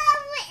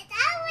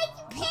 I'm with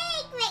the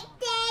pig right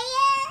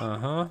there.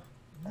 Uh-huh.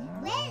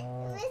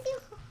 Where's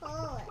your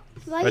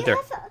horse? Right there.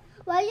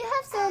 Why you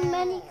have so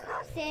many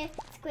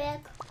scarecrows?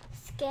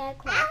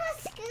 I'm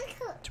a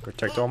scarecrow. To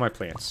protect all my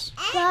plants.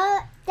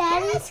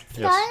 Daddy's Yes.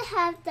 gonna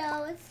have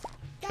those.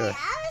 Okay.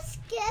 I'm a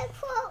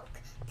scarecrow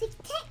to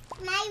protect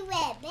my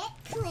rabbit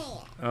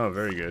plant. Oh,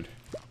 very good.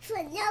 So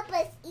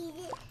nobody's eat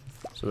it.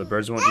 So the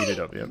birds won't eat it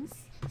up. Yep.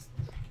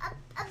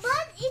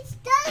 But it's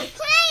the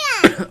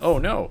plant. Oh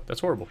no, that's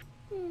horrible.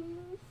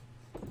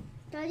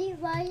 Daddy,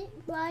 why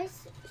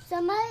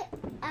somebody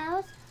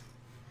else?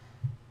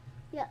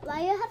 Yeah,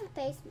 why you have a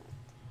basement?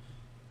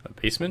 A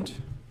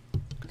basement?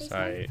 'Cause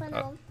Basement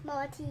for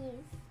more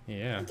teas.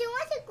 yeah. Do you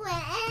want to go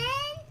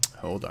in?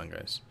 Hold on,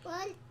 guys.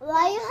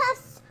 Why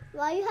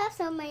you have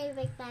so many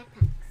big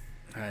backpacks?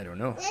 I don't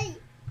know. Daddy,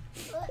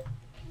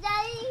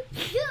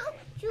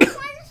 you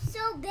find it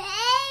so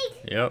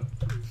big? Yep.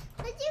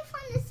 Why do you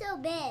find it so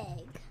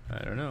big?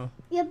 I don't know.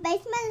 Your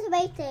basement is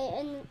right there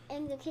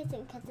in the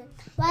kitchen.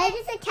 Why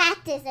is there a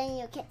cactus in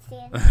your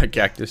kitchen? A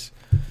cactus.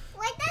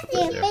 Why does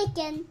There. it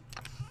bacon?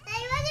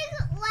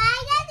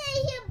 Why does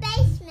it your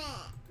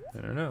basement? I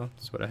don't know.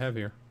 That's what I have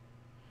here.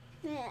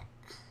 Yeah.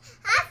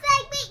 I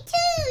like me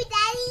too,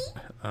 Daddy.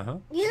 Uh-huh.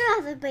 You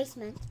don't have a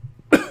basement.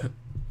 Daddy,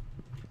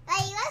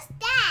 what's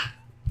that?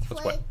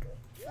 What's what?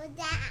 For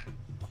that.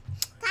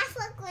 That's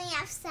for going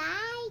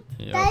outside.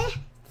 Yep. Daddy,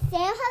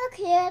 Sam had a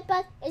carrot,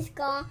 but it's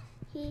gone.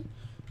 He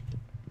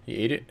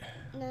ate it?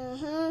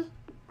 Hey,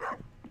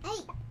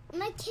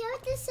 my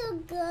carrot is so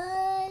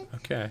good.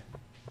 Okay.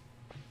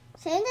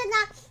 Sam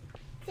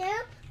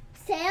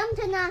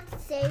did not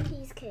save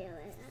his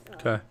carrot at all.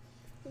 Okay.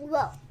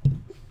 Whoa.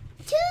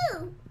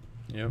 2.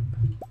 Yep.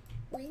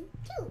 1,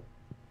 2.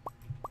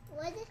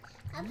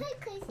 I play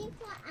crazy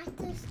for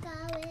after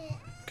Scarlet.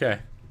 Okay.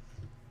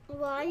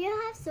 Why you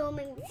have so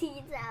many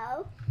seeds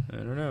out? I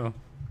don't know.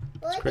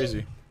 It's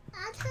crazy. I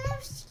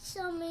have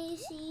so many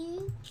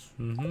seeds.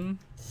 Mm-hmm.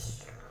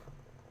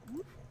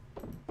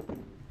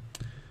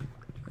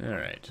 All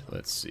right.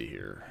 Let's see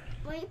here.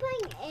 Why are you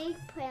putting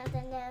eggplant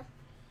in there?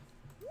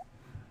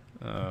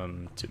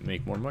 To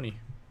make more money.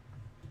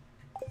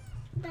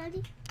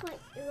 Daddy,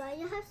 why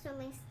you have so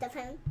many stuff?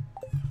 I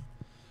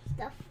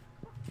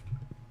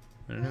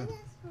don't know.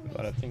 A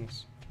lot of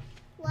things.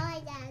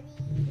 Why,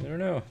 Daddy? I don't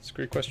know. It's a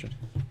great question.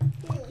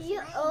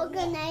 You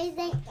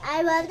organizing?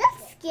 I love the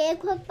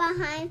scarecrow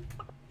behind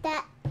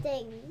that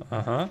thing.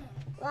 Uh-huh.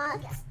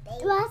 What's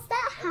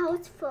that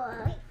house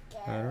for?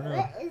 I don't know.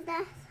 What is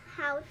that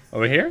house?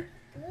 Over here?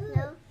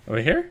 No.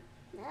 Over here?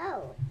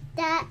 No.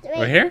 That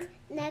Over here?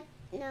 No.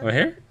 Over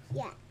here?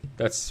 Yeah.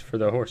 That's for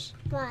the horse.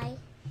 Why?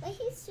 Why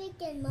he's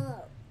freaking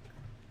Mo?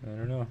 I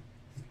don't know.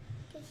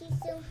 Because he's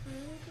so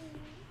hungry.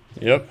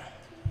 Yep.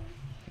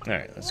 All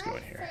right, let's go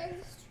in here.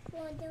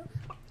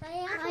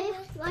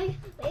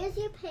 Where's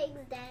your pigs,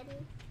 Daddy?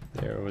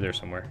 They're over there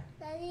somewhere.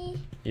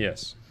 Daddy?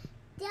 Yes.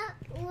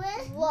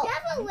 Where's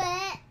a witch?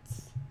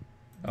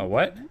 A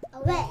what? A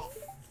witch.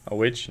 A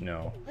witch?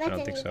 No, I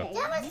don't think so. Do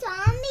you have a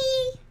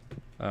zombie?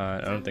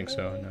 I don't think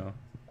so. No.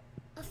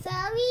 A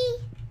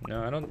fairy?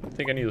 No, I don't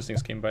think any of those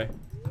things came by.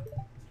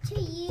 To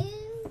you?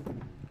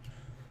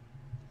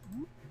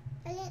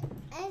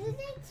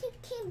 Everything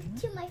came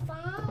to my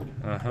phone.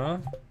 Uh-huh.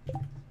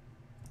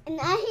 And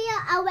I hear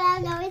a well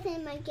noise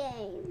in my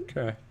game.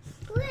 Okay.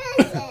 Where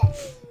is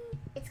it?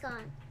 It's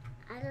gone.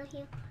 I don't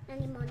hear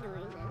any more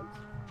noises.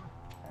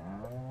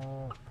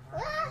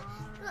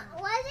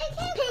 Why they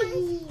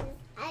piggies?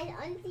 I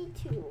only see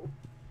 2.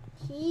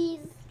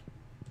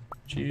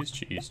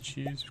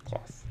 Cheese,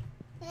 cloth.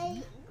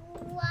 Hey,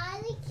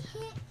 why they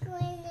can't go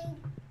in and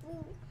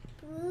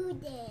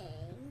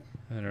brooding?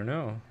 I don't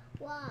know.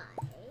 Why?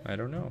 I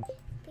don't know.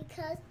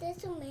 Because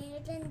there's a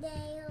man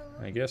there.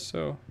 I guess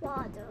so.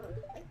 Water.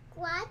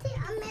 Why did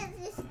I make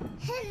this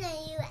henna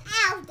you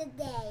out of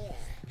there?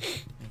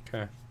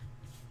 Okay.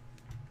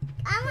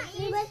 I want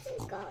you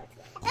to go.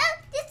 Oh,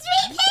 there's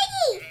 3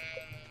 piggies!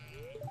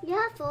 You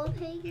have 4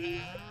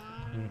 piggies.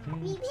 Mm-hmm.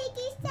 3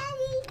 piggies,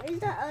 Daddy. Where's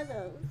the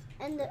others?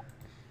 And the...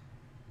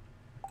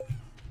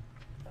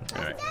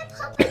 All right. What's that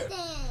puppy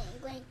thing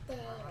right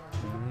there? I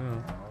don't know.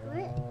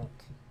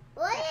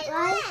 What is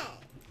that?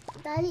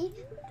 Daddy,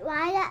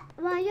 why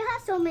you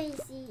have so many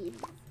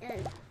seeds?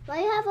 And why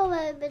you have a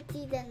little bit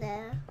seed in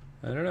there?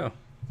 I don't know.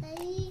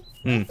 Daddy,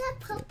 Hmm. what's that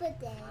purple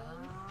thing?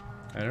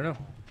 I don't know.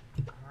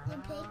 The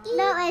piggy?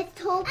 No,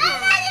 it's topaz. I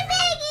want a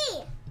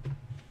piggy!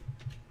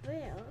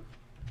 Where?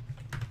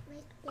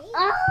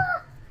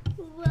 Oh!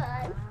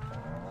 What?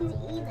 He's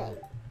eating.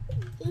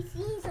 He's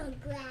eating some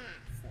grass.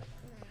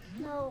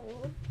 No,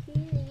 he's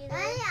eating. I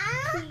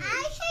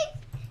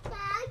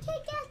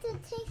take out the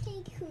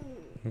chicken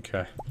coop.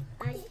 Okay.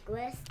 I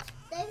squished.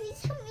 Maybe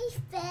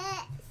something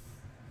fast.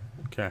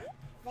 Okay.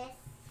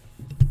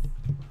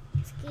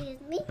 Excuse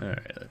me. All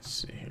right. Let's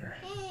see here.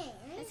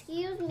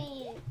 Excuse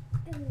me.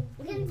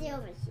 We can see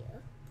over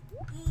here.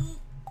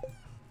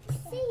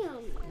 See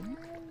him.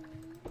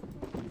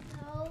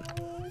 No,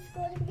 he's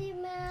going to be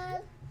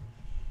mad.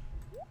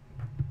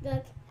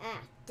 Look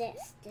at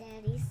this,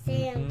 Daddy.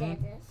 Sam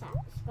did this.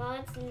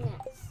 Scott's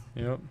nuts.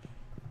 Yep.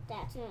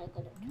 That's not a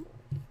good idea.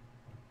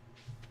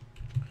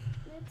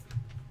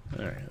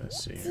 All right.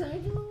 Let's see So here. I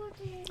do want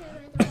to hear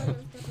the one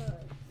of the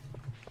bird.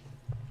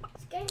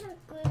 This guy has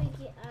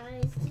glittery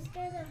eyes. This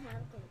guy don't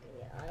have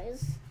glittery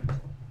eyes.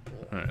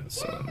 All right. Let's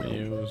sell the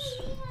meals.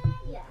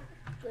 Yeah,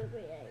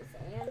 glittery eyes.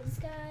 And this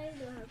guy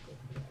don't have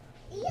glittery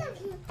eyes.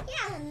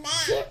 Yeah,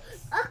 man.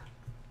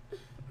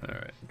 All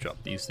right. Drop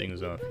these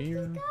things off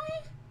here.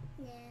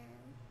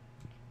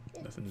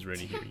 Yeah. Nothing's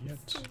ready here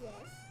yet.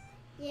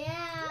 Yeah,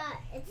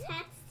 it's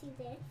attached to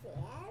this.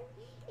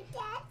 It's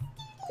attached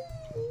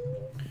to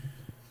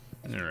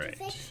this. All right.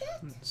 Fix it?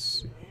 Let's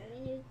see.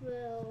 Then you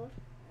grow.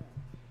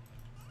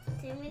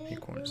 Then we need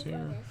Acorns glue for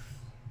here.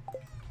 this.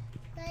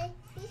 Like,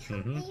 we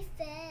help Mhm. me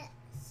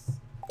fix.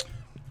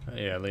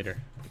 Yeah.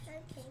 Later.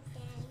 Okay,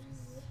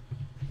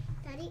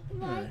 Daddy.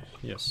 Daddy,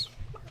 Yes.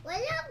 why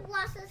do you have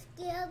lots of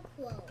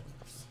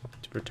scarecrows?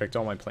 To protect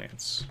all my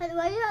plants. But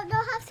why do you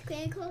don't have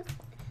scarecrows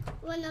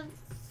on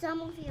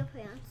some of your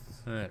plants?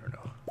 I don't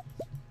know.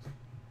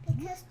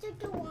 Because they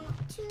don't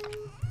want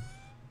to.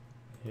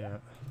 Yeah.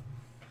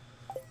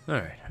 All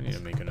right. I need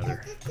to make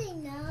another. Because they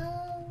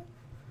know.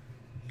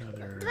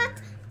 Another.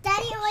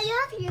 Daddy, why do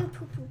you have your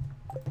poo-poo?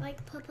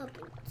 Like purple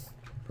boots?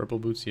 Purple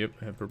boots. Yep.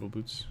 I have purple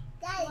boots.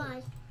 Daddy.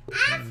 Why? I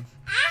have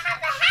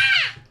a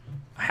hat!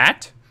 A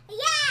hat?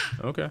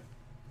 Yeah! Okay.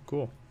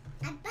 Cool.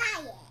 I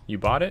buy it. You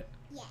bought it?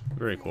 Yeah.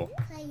 Very cool.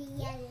 Play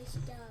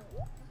Yellowstone.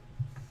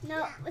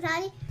 No,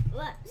 Daddy,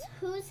 what?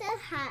 Who said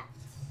hats?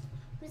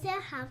 Who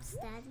said hats,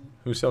 Daddy?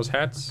 Who sells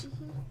hats?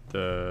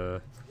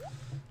 The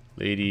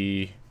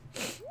lady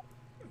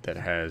that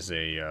has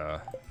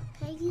a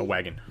Peggy?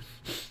 wagon.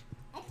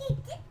 I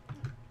think this.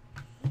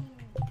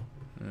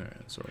 All right.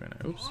 Let's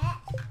organize. Oops.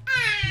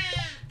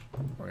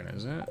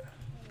 Organize that.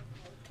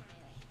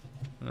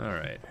 All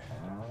right.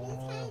 This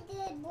guy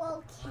did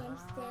woke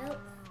himself.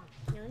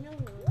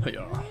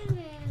 Hiya.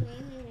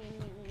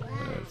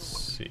 Let's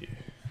see.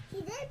 He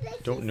did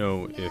break Don't his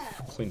know nose.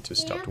 if Clint has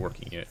stopped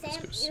working yet. Let's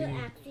go see. You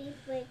actually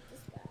break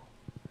this guy.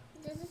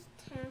 This is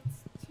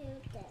attached to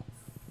this.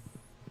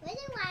 Why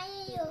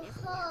are you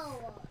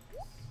hole?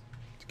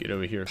 Let's get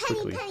over here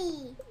quickly.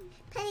 Penny.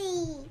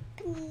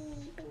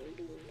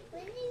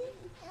 When you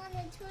on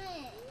the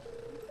twin?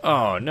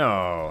 Oh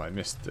no! I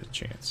missed the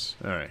chance.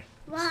 All right.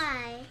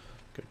 Why?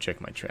 Go check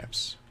my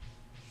traps.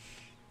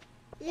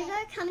 You're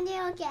gonna come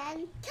there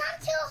again? Come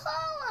to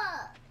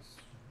horse.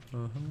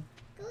 Uh-huh.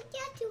 Go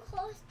get to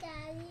horse,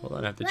 Daddy. Hold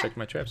on, I have to check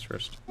my traps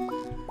first. What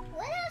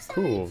else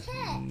Cool.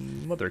 are we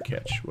Mother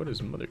catch. What is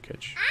a mother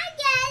catch? I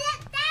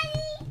get it,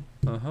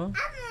 Daddy. Uh-huh. I'm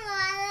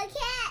a little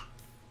cat.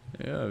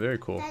 Yeah, very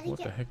cool. Daddy, What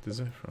the heck is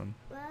that from?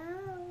 Wow.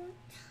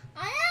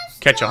 I have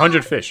Catch stars.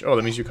 100 fish. Oh,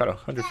 that means you caught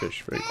 100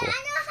 fish. Very cool. I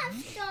don't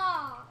have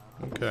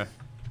stars. Okay.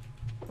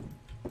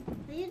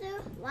 What you do?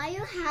 Why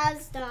you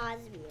have stars,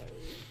 really?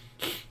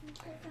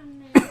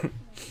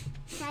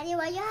 Daddy,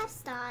 why you have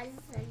stars?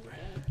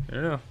 I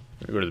don't know.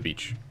 I'm gonna go to the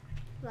beach.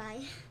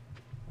 Why?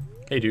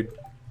 Hey, dude.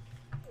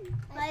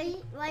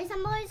 Why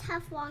some boys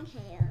have long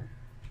hair?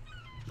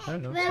 I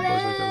don't know. Some boys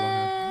like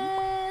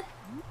that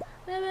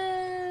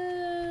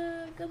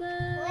Come on.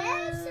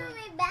 Where are some of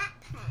my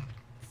backpacks?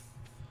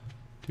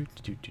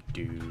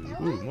 long hair.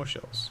 Ooh, more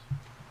shells.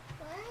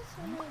 Where are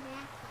some of my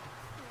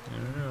backpacks? I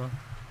don't know.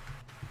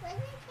 Where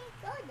did they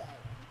go there?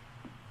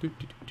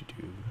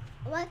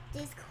 What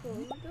is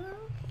cool, girl?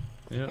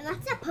 Yeah, And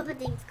what's that purple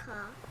thing's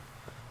called?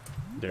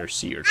 they're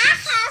sea I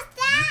urchins. have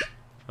that.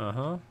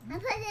 Uh-huh. I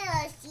put it in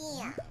a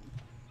museum.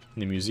 In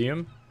the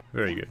museum?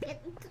 Very good.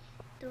 Get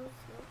those.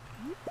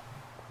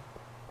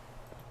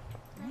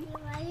 Daddy,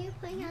 why are you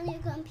playing on your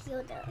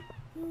computer?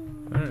 I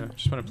don't know.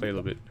 Just want to play a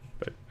little bit.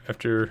 But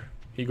after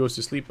he goes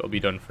to sleep, I'll be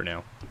done for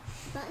now.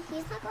 But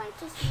he's not going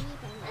to sleep.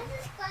 I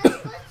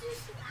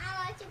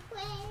want to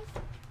play.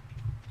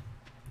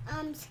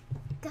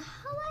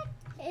 Scarlet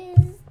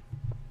is.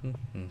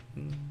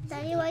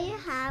 Daddy, why you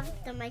have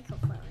the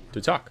microphone?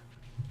 To talk.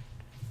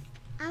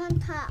 I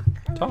want to talk.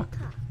 I Talk. want to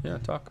talk. Yeah,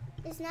 talk.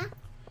 It's not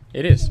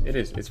It is. It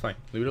is. It's fine.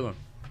 Leave it alone.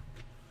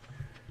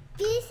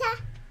 pizza.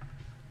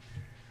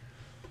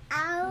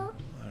 Ow. All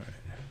right.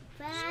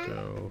 Let's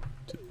go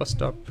to the bus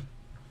stop.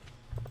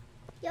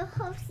 Your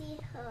horsey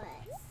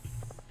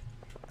horse.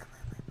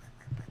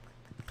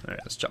 Alright,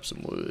 let's chop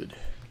some wood.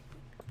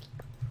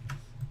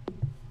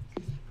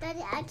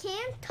 Daddy, I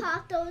can't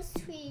top those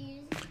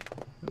trees.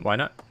 Why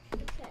not?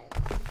 Because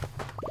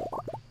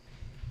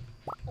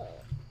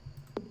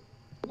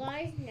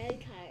why is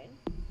nighttime?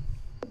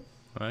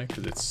 Why?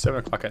 Because it's 7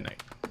 o'clock at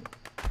night.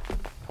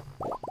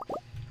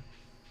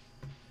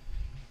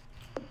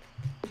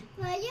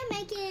 Why are you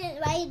making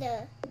it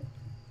brighter?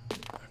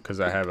 Because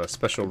I have a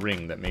special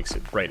ring that makes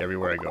it bright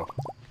everywhere I go.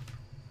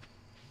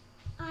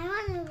 I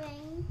want a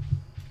ring.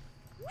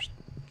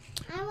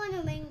 I want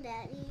a ring,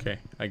 Daddy. Okay,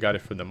 I got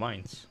it from the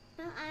mines.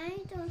 No, I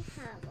don't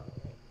have a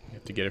ring. You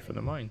have to get it from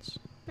the mines.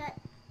 But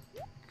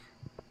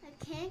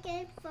I can't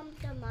get it from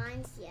the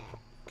mines yet.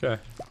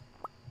 Okay.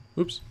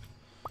 Oops.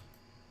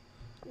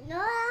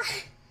 No,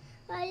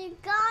 why you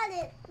got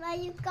it? Why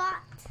you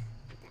got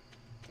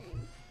that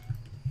thing?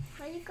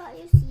 Why you got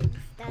your seeds,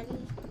 Daddy?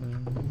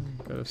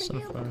 Got a Could you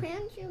sunflower.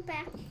 plant you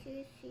back to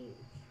your seeds?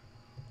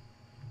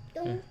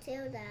 Don't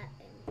tell that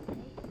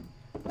anyway.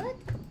 What?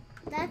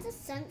 That's a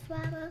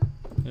sunflower?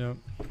 Yep.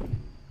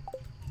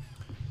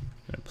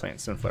 Gonna plant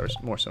sunflowers,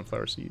 more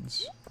sunflower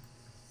seeds.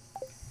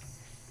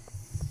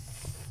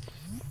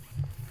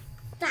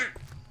 Stop.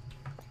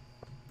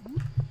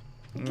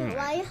 Okay, Alright.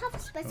 why you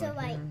have special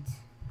light?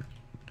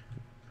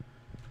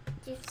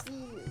 To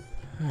see.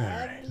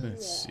 Alright,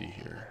 let's see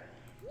here.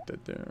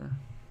 That there.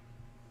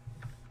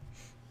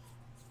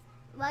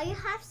 Why you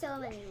have so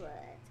many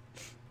wood?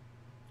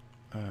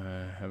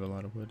 I have a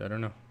lot of wood. I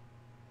don't know.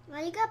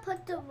 Why you gotta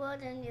put the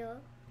wood in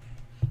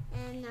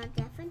a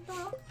different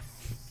box?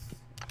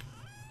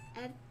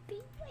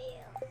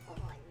 Everywhere. Oh,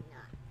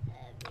 not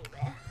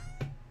everywhere.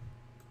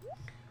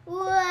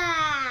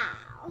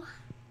 Wow!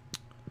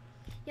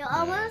 You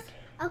almost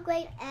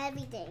upgrade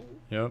everything.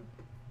 Yep.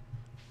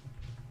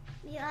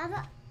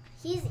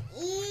 He's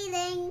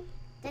eating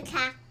the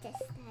cactus.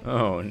 Daddy.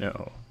 Oh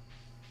no.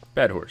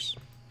 Bad horse.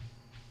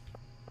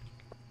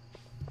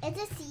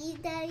 It's a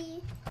seed,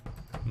 Daddy.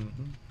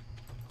 Mm-hmm.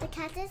 The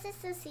cactus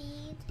is a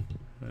seed.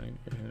 I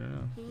don't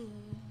know.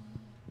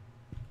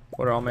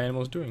 What are all my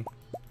animals doing?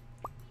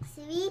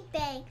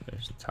 Sleeping. They're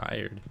just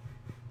tired.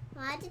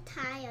 Why are you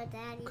tired,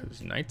 Daddy? Because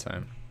it's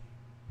nighttime.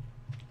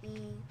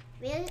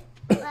 Really?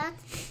 What?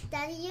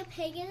 Daddy, your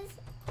pig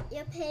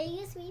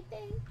is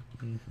sleeping?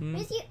 Mm-hmm.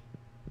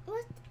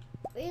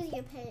 Where's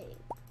your pig?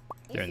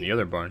 They're in the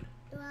other barn.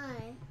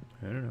 Why?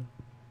 I don't know.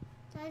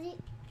 Daddy,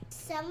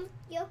 some of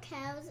your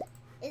cows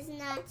is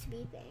not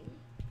sleeping.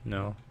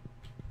 No.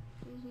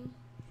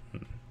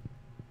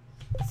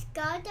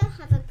 Scar don't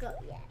have a goat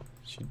yet.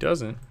 She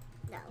doesn't.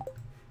 No.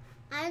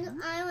 I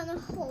want a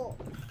horse,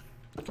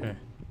 Okay.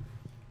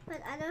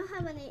 but I don't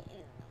have any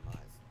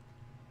animals.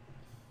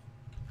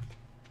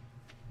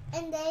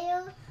 And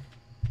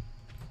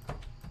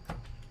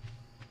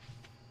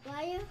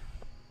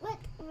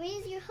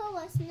where's your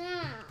horse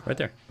now? Right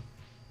there.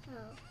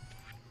 Oh.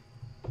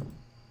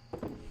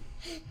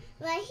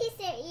 Why he's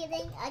there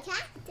eating a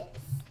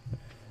cactus?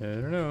 I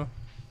don't know.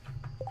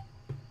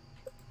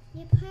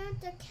 You plant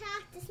the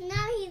cactus,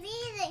 now he's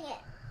eating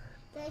it.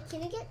 But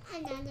can you get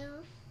another?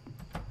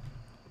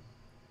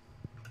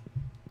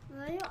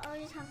 Why do you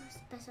always have a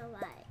special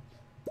light?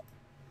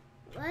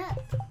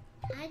 What?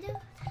 I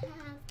don't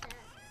have that.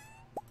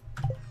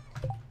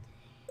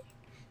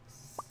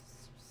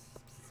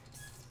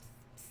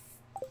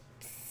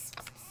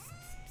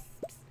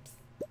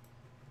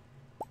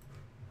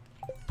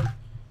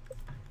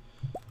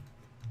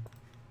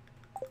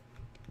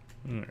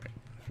 Alright.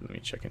 Let me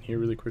check in here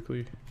really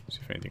quickly. See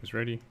if anything's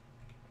ready.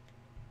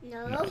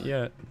 No. Not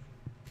yet.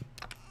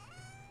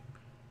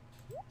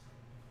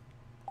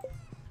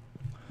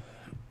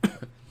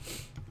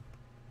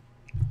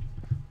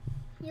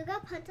 You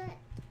gotta put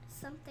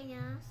something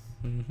else.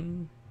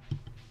 Mm-hmm.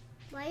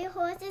 Why your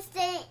horse is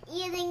still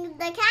eating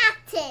the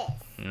cactus?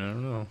 I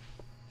don't know.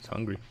 It's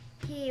hungry.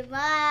 He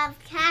loves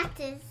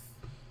cactus.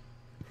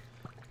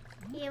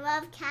 He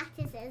loves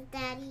cactuses,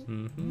 Daddy.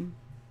 Mm-hmm.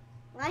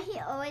 Why he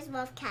always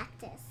love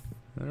cactus?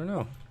 I don't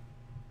know.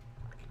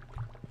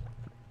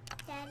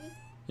 Daddy,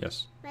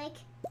 Yes. like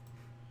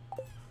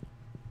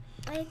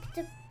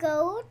the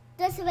goat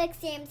doesn't like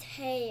Sam's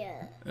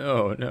hair.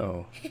 Oh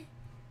no.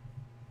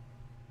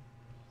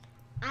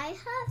 I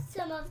have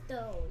some of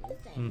those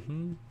things.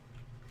 Mm-hmm.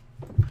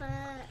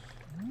 But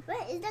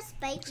what is the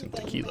spiky Some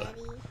thing, tequila.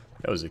 Daddy?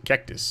 That was a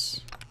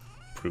cactus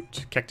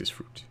fruit. Cactus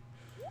fruit.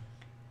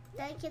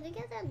 Daddy, can you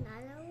get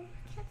another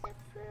cactus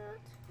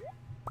fruit?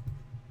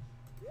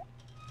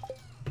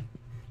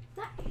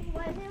 But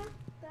why not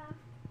back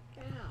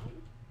down?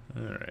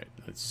 Alright,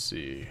 let's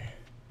see.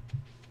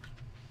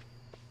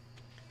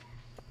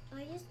 Are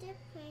you still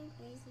playing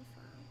Crazy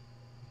Farm?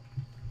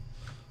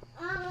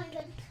 Oh my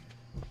god.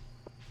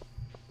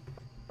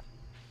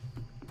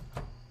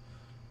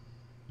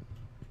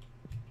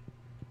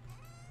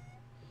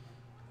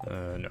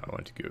 No, I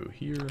want to go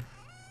here.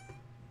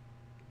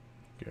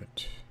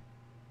 Get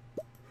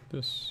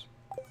this.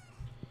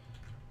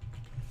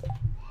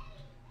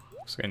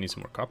 Looks like I need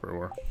some more copper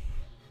ore.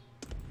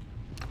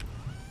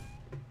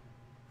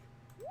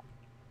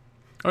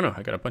 Oh no,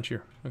 I got a bunch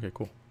here. Okay,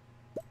 cool.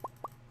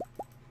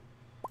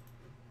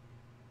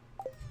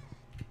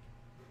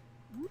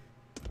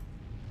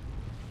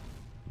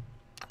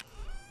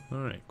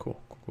 Alright, cool.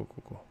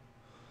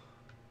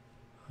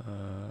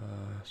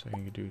 So I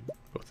can do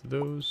both of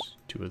those,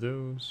 2 of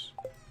those,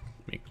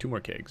 make 2 more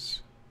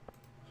kegs.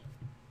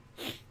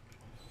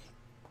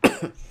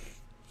 Oh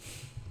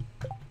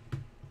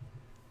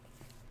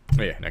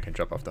yeah, and I can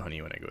drop off the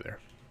honey when I go there.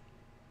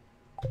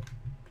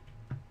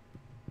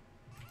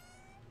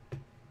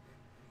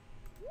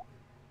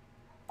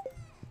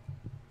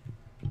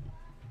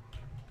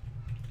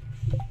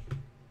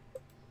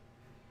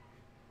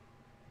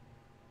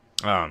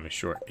 Ah, I'm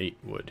short 8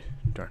 wood.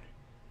 Darn.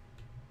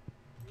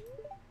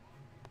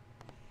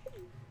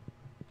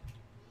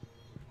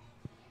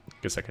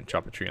 Guess I can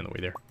chop a tree on the way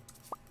there.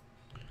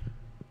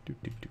 Do,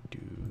 do, do,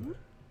 do.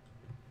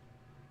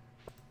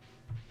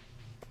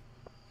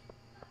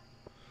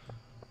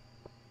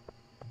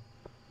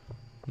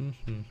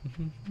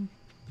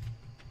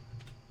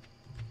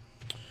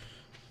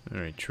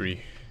 Alright,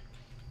 tree.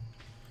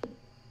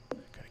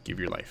 Gotta give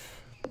your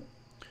life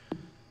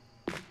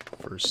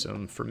for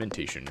some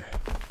fermentation.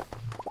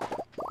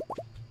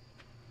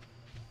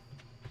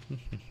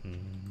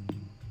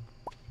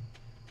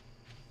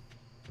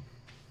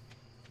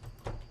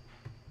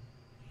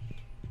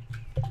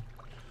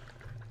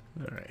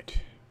 Alright.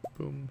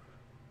 Boom.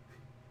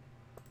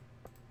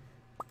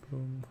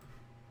 Boom.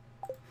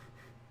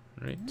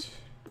 Right.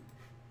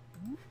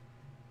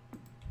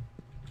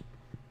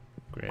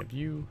 Grab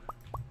you.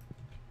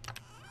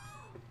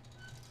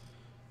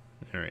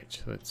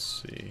 Alright, let's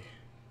see.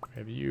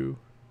 Grab you.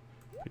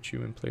 Put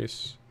you in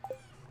place.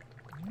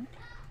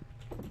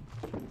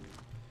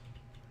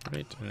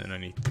 Right, and then I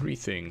need 3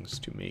 things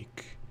to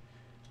make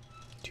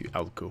to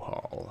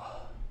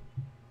alcohol.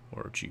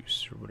 Or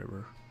juice, or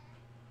whatever.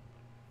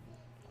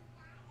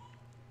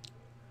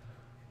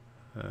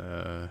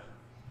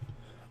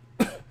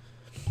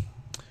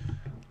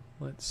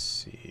 Let's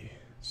see.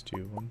 Let's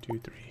do 1, 2,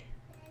 3.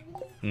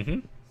 Mm-hmm.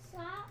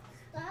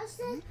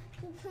 Sausage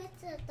to put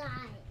the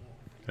dye.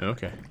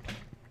 Okay.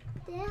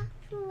 There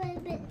for a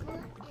little bit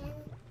more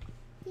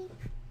and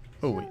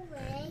Oh wait,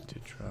 I need to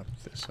drop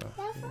this off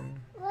here.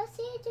 let's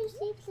see to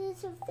see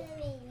this very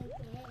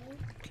again.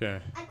 Okay.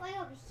 I'm going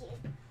over here.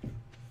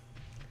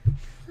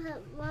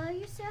 But why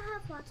you still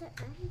have water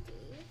empty?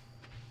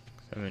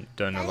 I haven't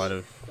done a lot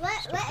of What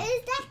is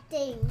that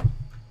thing?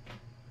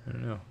 I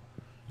don't know.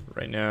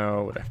 Right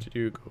now, what I have to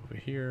do, go over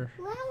here.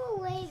 We're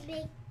way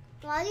big.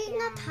 Why are you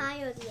not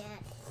tired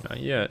yet? Not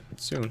yet,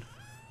 soon.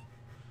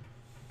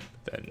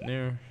 Put that in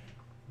there.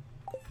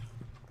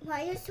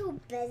 Why are you so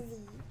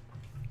busy?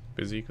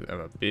 Busy because I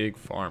have a big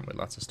farm with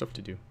lots of stuff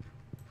to do.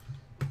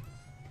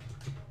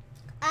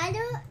 I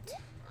don't.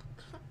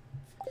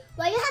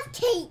 Why you have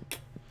cake?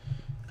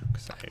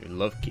 Because I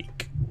love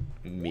cake.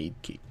 Made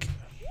cake.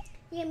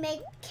 You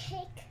make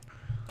cake.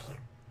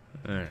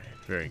 Alright,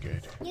 very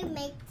good. You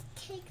make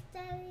cake,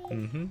 Daddy.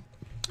 Mm-hmm.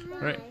 Why?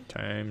 Alright,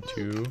 time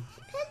to...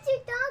 Pet your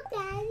dog,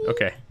 Daddy.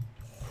 Okay.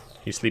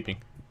 He's sleeping.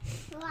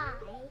 Why?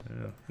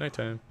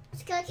 Nighttime.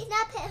 Scott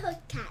cannot pet her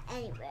cat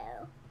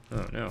anywhere.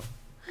 Oh no.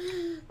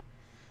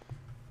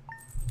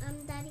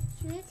 Daddy,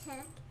 can you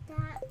check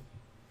that?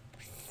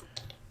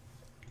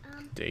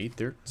 Day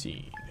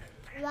 13.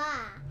 Wow.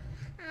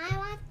 I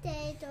want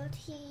day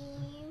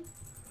 13.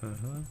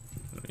 Uh-huh.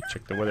 Let me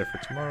check the weather for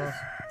tomorrow.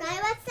 Daddy,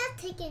 what's that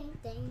ticking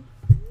thing?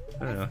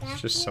 I don't know.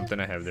 It's just something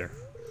I have there.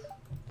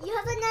 You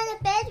have another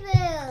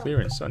bedroom. Clear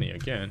and sunny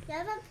again. You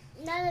have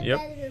another Yep.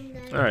 bedroom,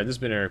 Daddy. Alright, this has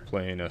been Eric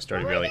playing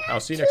Stardew Valley. I'll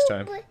see you next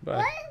time. Bye.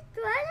 What?